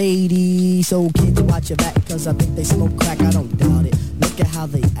are shady. So kids watch your back, cause I think they smoke crack. I don't doubt it. Look at how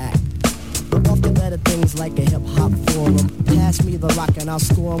they act. But off the better things like a hip-hop forum. Pass me the rock and I'll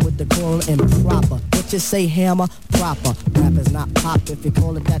score 'em with the decorum and proper. What you say, hammer? Proper. Rap is not pop. If you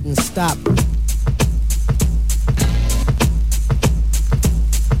call it that, then stop.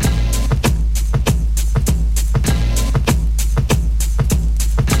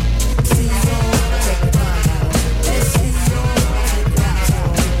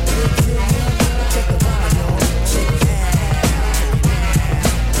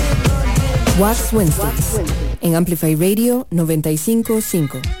 Wax Wednesdays en Amplify Radio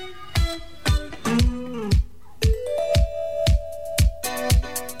 95.5.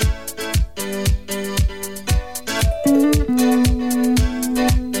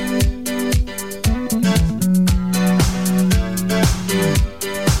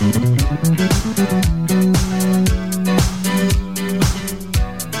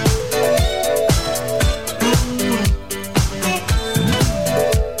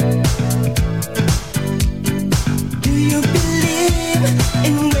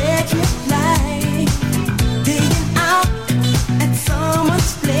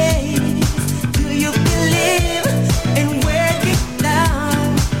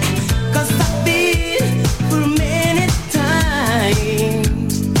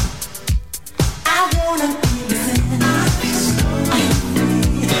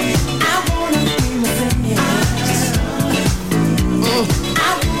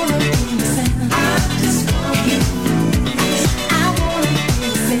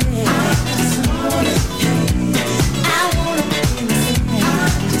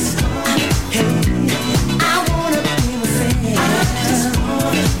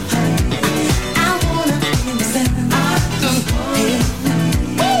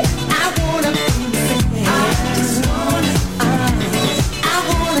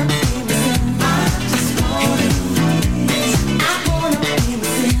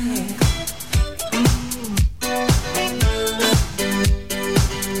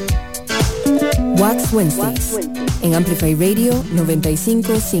 Wax Wednesdays en Amplify Radio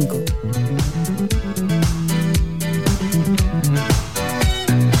 95.5.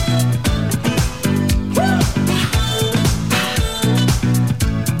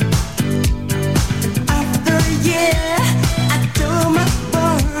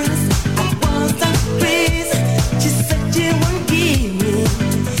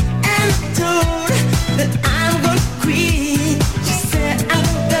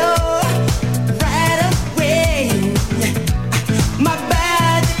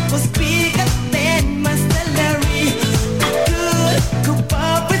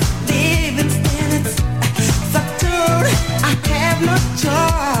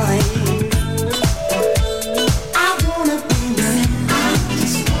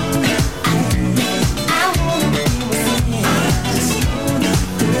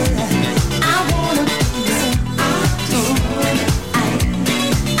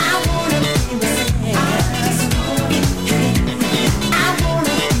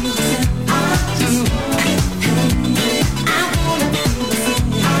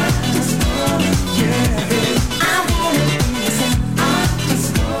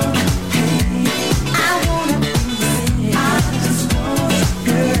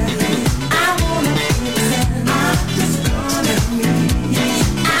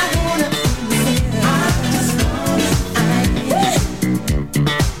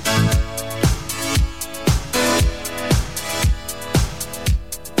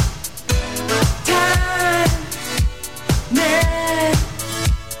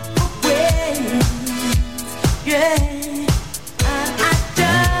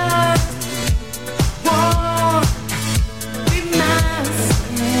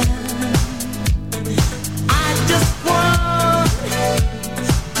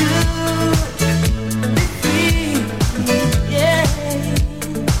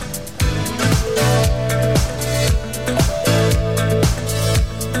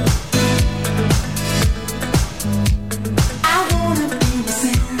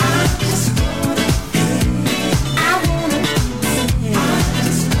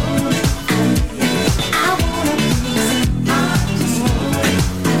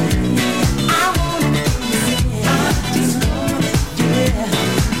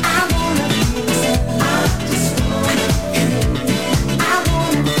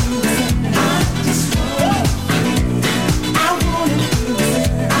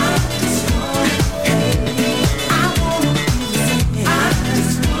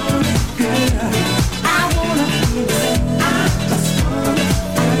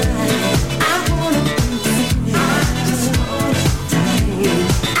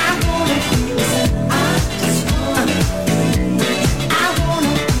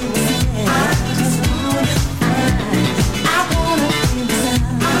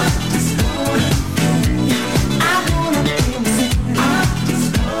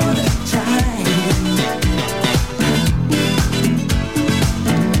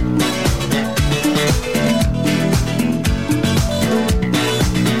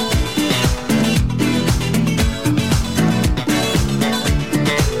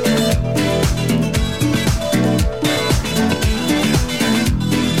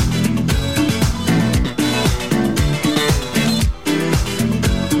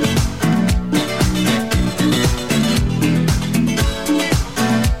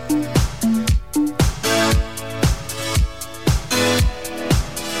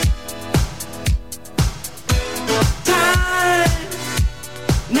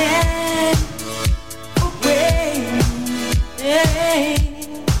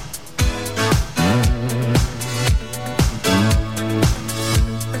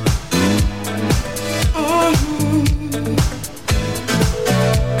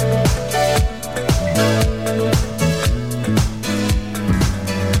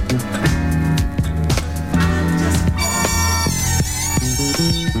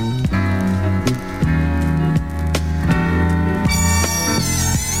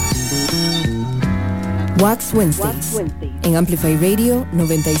 Wax Wednesdays en Amplify Radio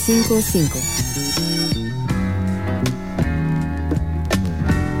 95.5.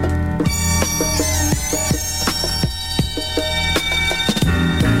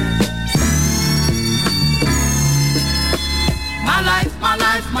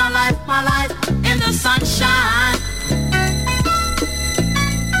 My life in the sunshine.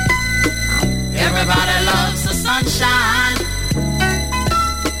 Everybody loves the sunshine.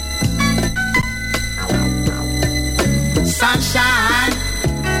 Sunshine.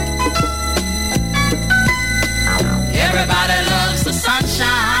 Everybody loves the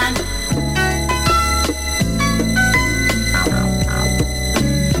sunshine.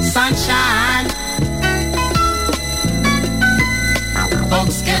 Sunshine.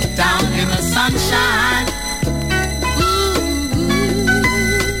 in the sunshine.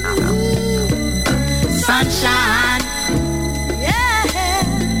 Sunshine, yeah.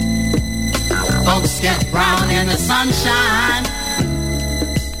 Folks get brown in the sunshine.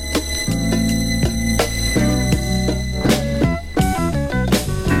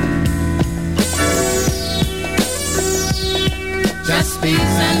 Just bees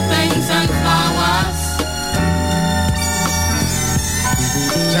and things and flowers.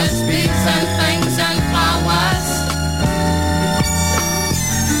 Just bees and things and flowers.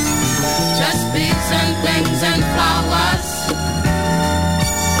 Just bees and things and flowers.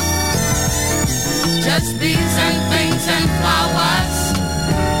 Just bees and things and flowers.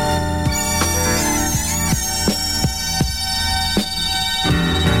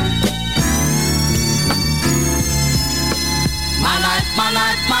 My life, my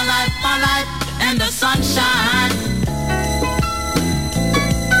life, my life, my life in the sunshine.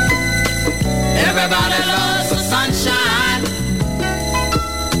 Everybody loves the sunshine.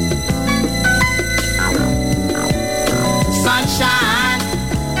 Sunshine.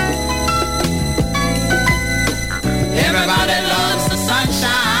 Everybody loves the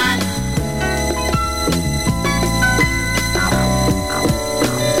sunshine.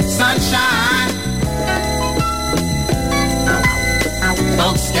 Sunshine.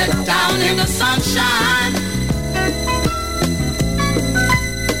 Folks get down in the sunshine.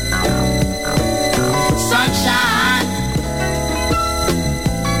 Sunshine.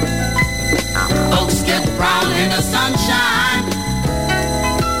 Folks get brown in the sunshine.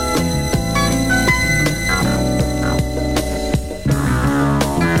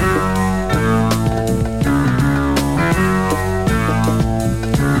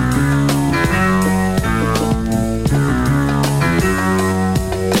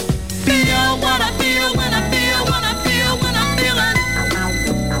 Feel what I feel when I feel what I feel when I'm feeling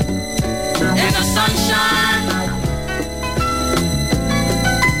in the sunshine.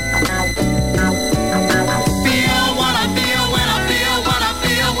 Feel what I feel when I feel what I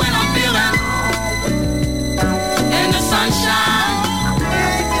feel when I'm feeling in the sunshine.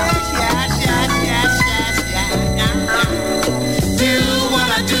 Yes, yes, yes, yes, yes, yes. Do what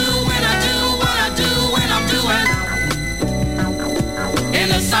I do when I do what I do when I'm doing in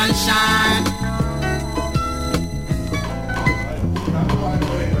the sunshine.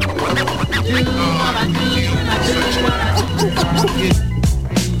 Do what I do when I do what I do.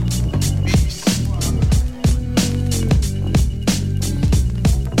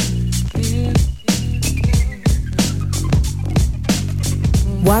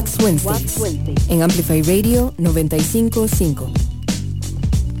 Wax Wednesdays en Amplify Radio 95.5.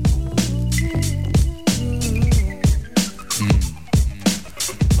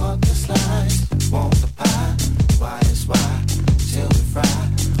 Want the slice, want the pie. Why is why? Till we fry.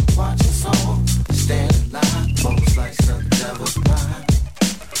 Watch us all stand in line. Folks like some devil's pie.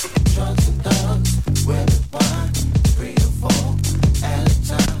 Drugs and thugs, women, wine. 3 or 4 at a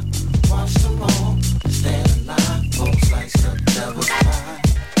time. Watch them all stand in line. Folks like some devil's pie.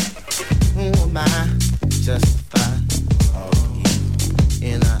 Who am I? Justified.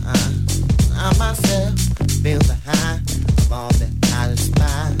 In our eye. I myself feel the high of all that I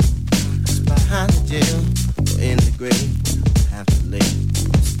despise. Behind the jail or in the grave, I have to lay.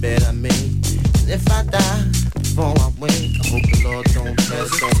 Spare I me. And if I die before I wake, I hope the Lord don't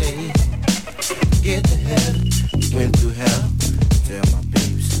hesitate. Get to heaven, went through hell. Tell my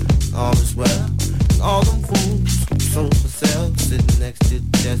peeps all is well. And all them fools sold for sale, sitting next to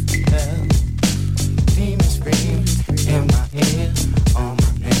death and hell. Demons scream in my head, on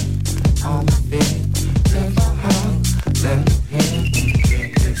my head, on my bed. If I hung, let me hear.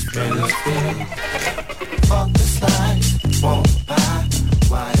 Spend a spin. Fuck the slice, won't buy.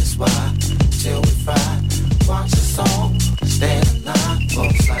 Why is why? Till we fry. Watch us all stand alive.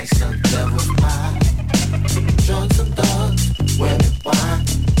 Folks like some devil's pie. Drugs and thugs, women, wine.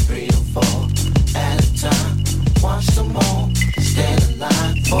 3 or 4 at a time. Watch them all stand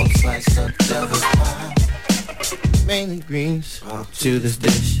alive. Folks like some devil's pie. Mainly greens to this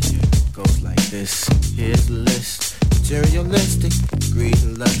dish. Goes like this. Here's the list. Materialistic, greed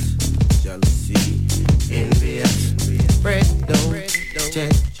and lust, jealousy, envious, bread, dough,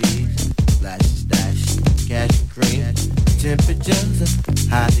 check, cheese, flash, stash, cash and cream, temperatures of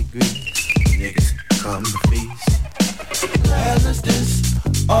high degree, niggas come to feast. Hell is this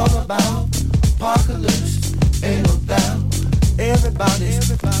all about? Apocalypse, ain't no doubt.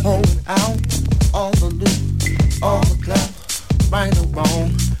 Everybody's holding out, all the loot, all the clout, right or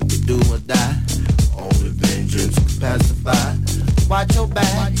wrong, we do or die. Only vengeance can pacify. Watch your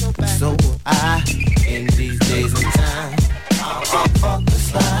back, so will I. In these days and time, I'll fuck the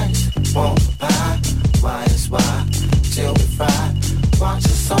slice.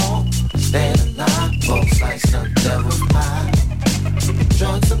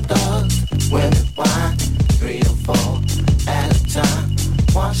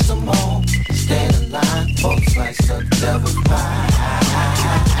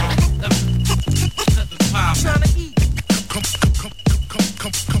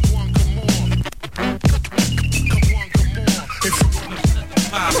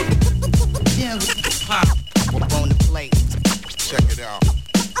 Yeah, we're on the plate. Check it out.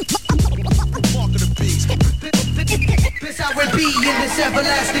 Walk of the beast. This how it be in this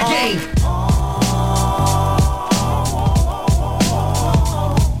everlasting game.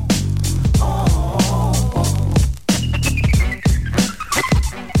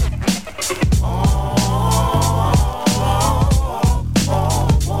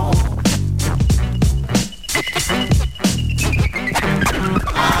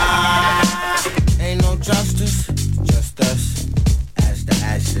 Ain't no justice, just us. As the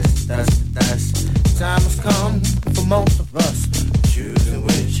ashes, dust to dust. Time has come for most of us, choosing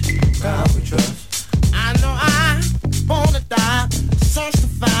which God we trust. I know I wanna die, search to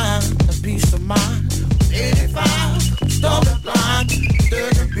find a peace of mind. 85, stolen blind,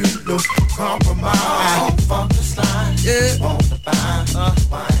 there can be no compromise. Fuck the slide, yeah, won't the bind.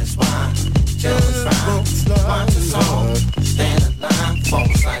 Why is why? Just fine, watch the song, stand in line,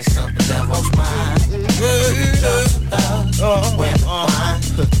 focus like something devil's mind. Just love, when wine,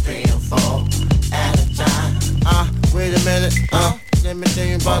 3 and 4 at a time. Wait a minute, let me tell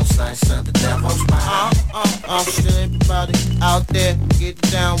you about slice of the devil's mind. Still everybody out there, get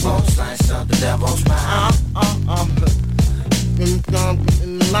down with slice of the devil's mind. In the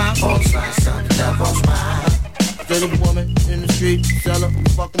line, slice of the devil's mind. Still a woman in the street, sell her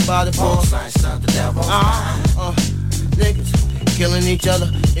fucking body for slice of the devil's mind. Niggas killing each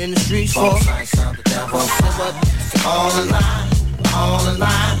other in the streets for slice of the devil's mind. All in line, all in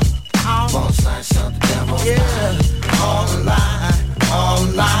line. Both sides of the devil. Yeah, all in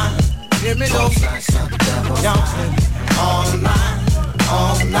line. Give me those sides of the devil. All in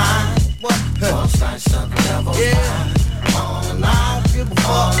line. What? Both sides of the devil. Yeah, all in line. Give a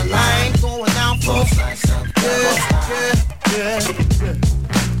fuck. I ain't going out for both sides of the devil. Yeah.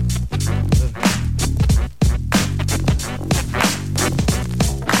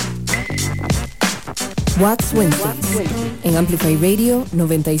 Wax Wednesdays en Amplify Radio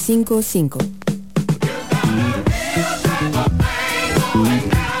 95.5.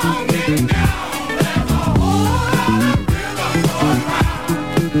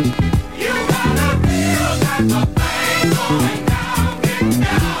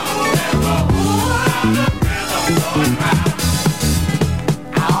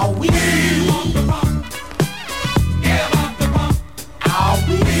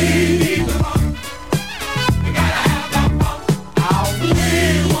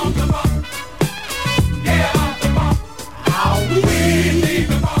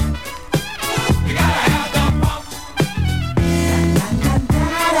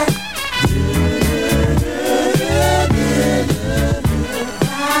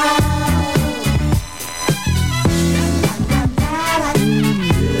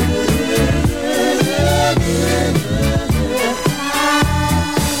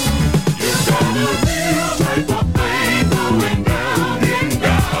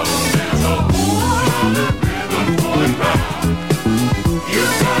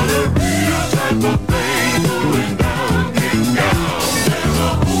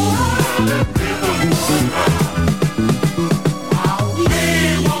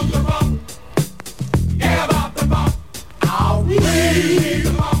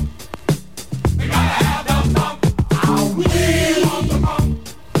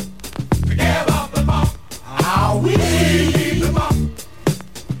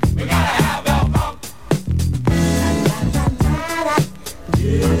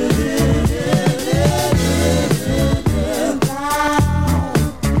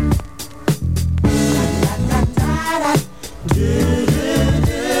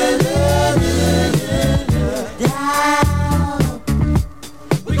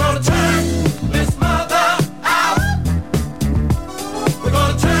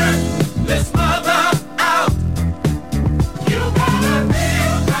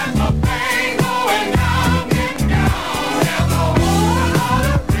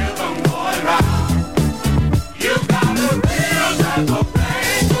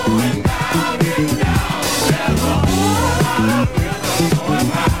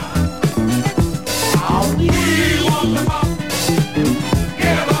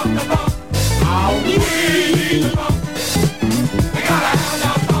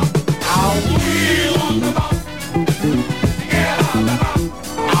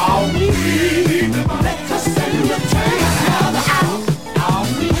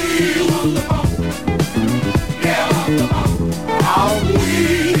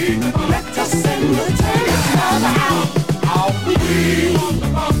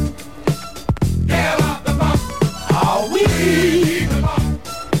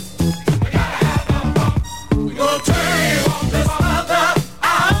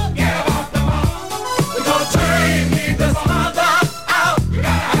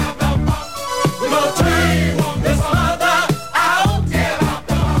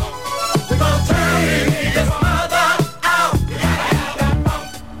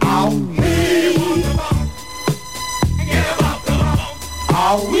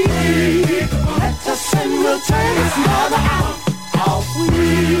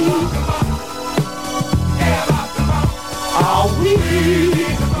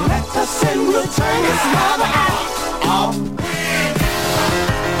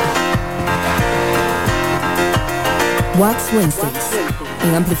 Wax Wednesdays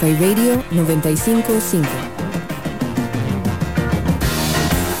en Amplify Radio 95.5.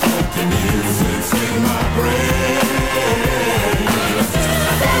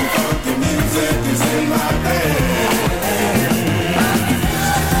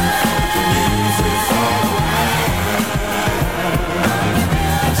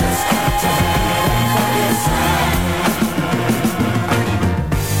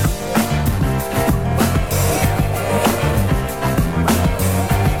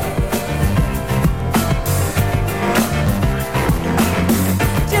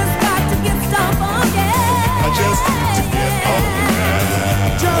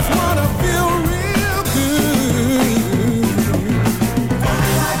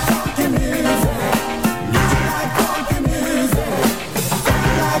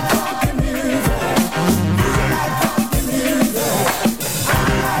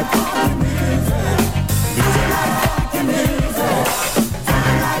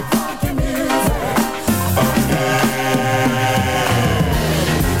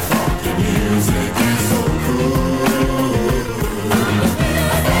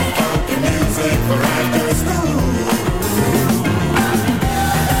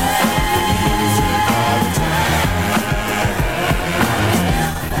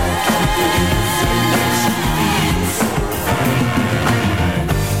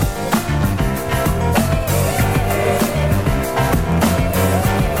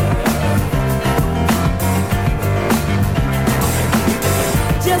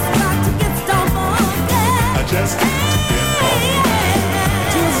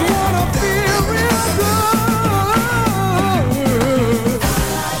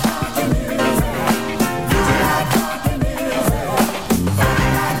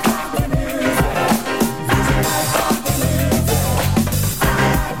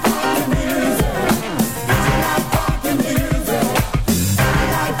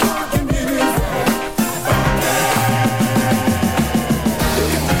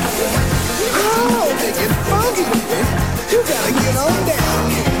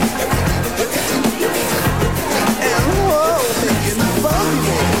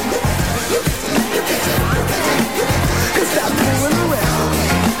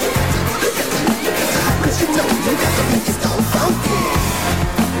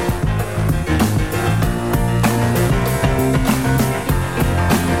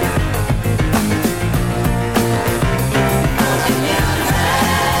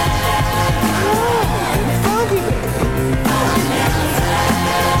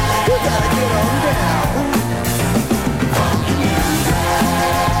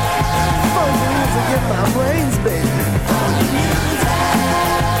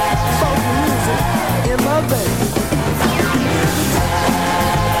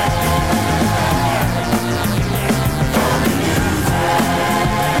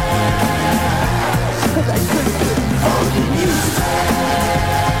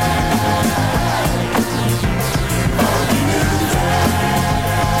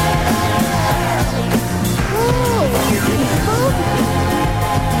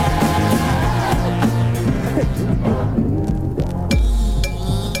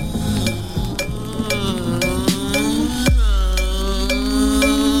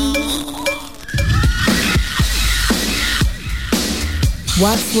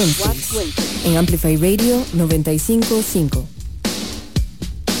 Wax Wednesdays en Amplify Radio 95.5.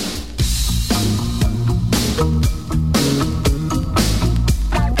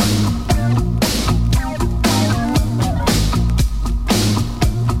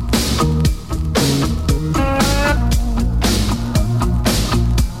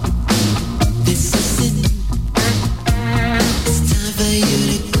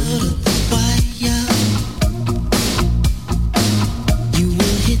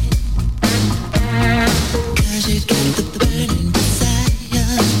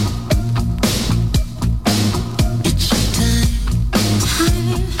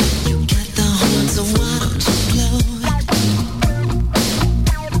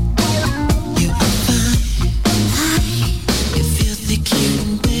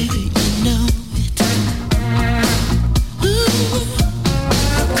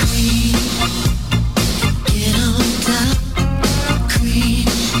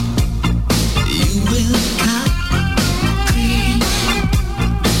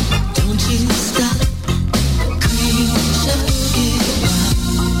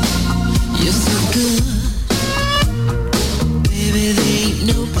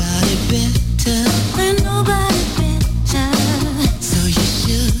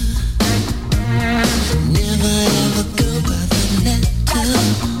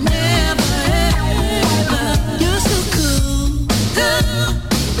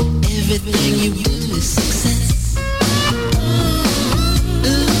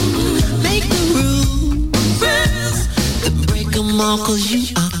 'cause you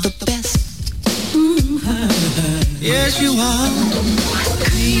are the best. Yes, you are.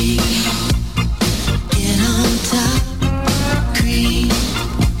 Cream, get on top. Cream,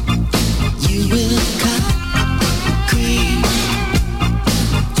 you will cop. Cream,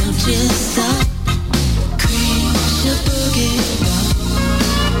 don't just stop. Cream, your boogie wall.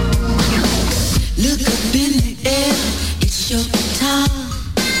 Look up in the air, it's your time.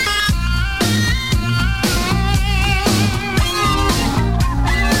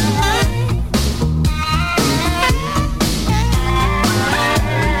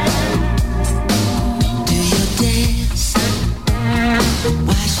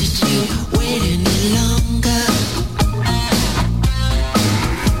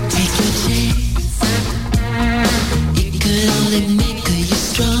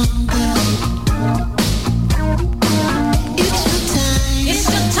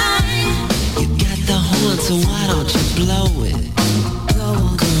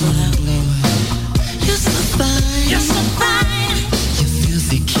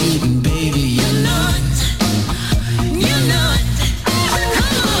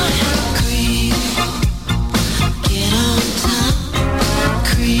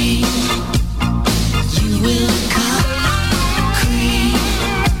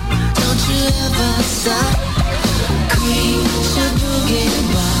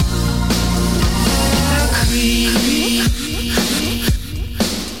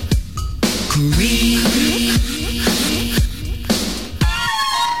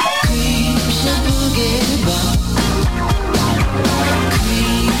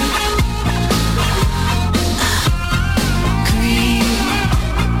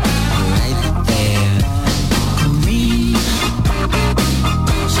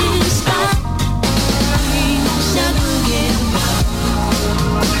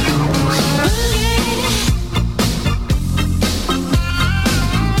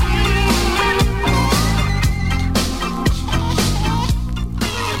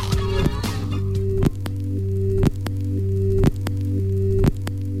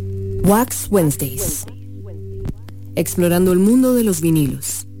 Wax Wednesdays. Explorando el mundo de los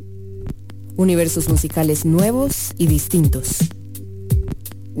vinilos. Universos musicales nuevos y distintos.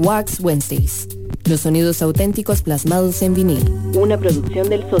 Wax Wednesdays. Los sonidos auténticos plasmados en vinil. Una producción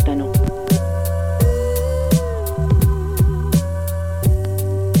del Sótano.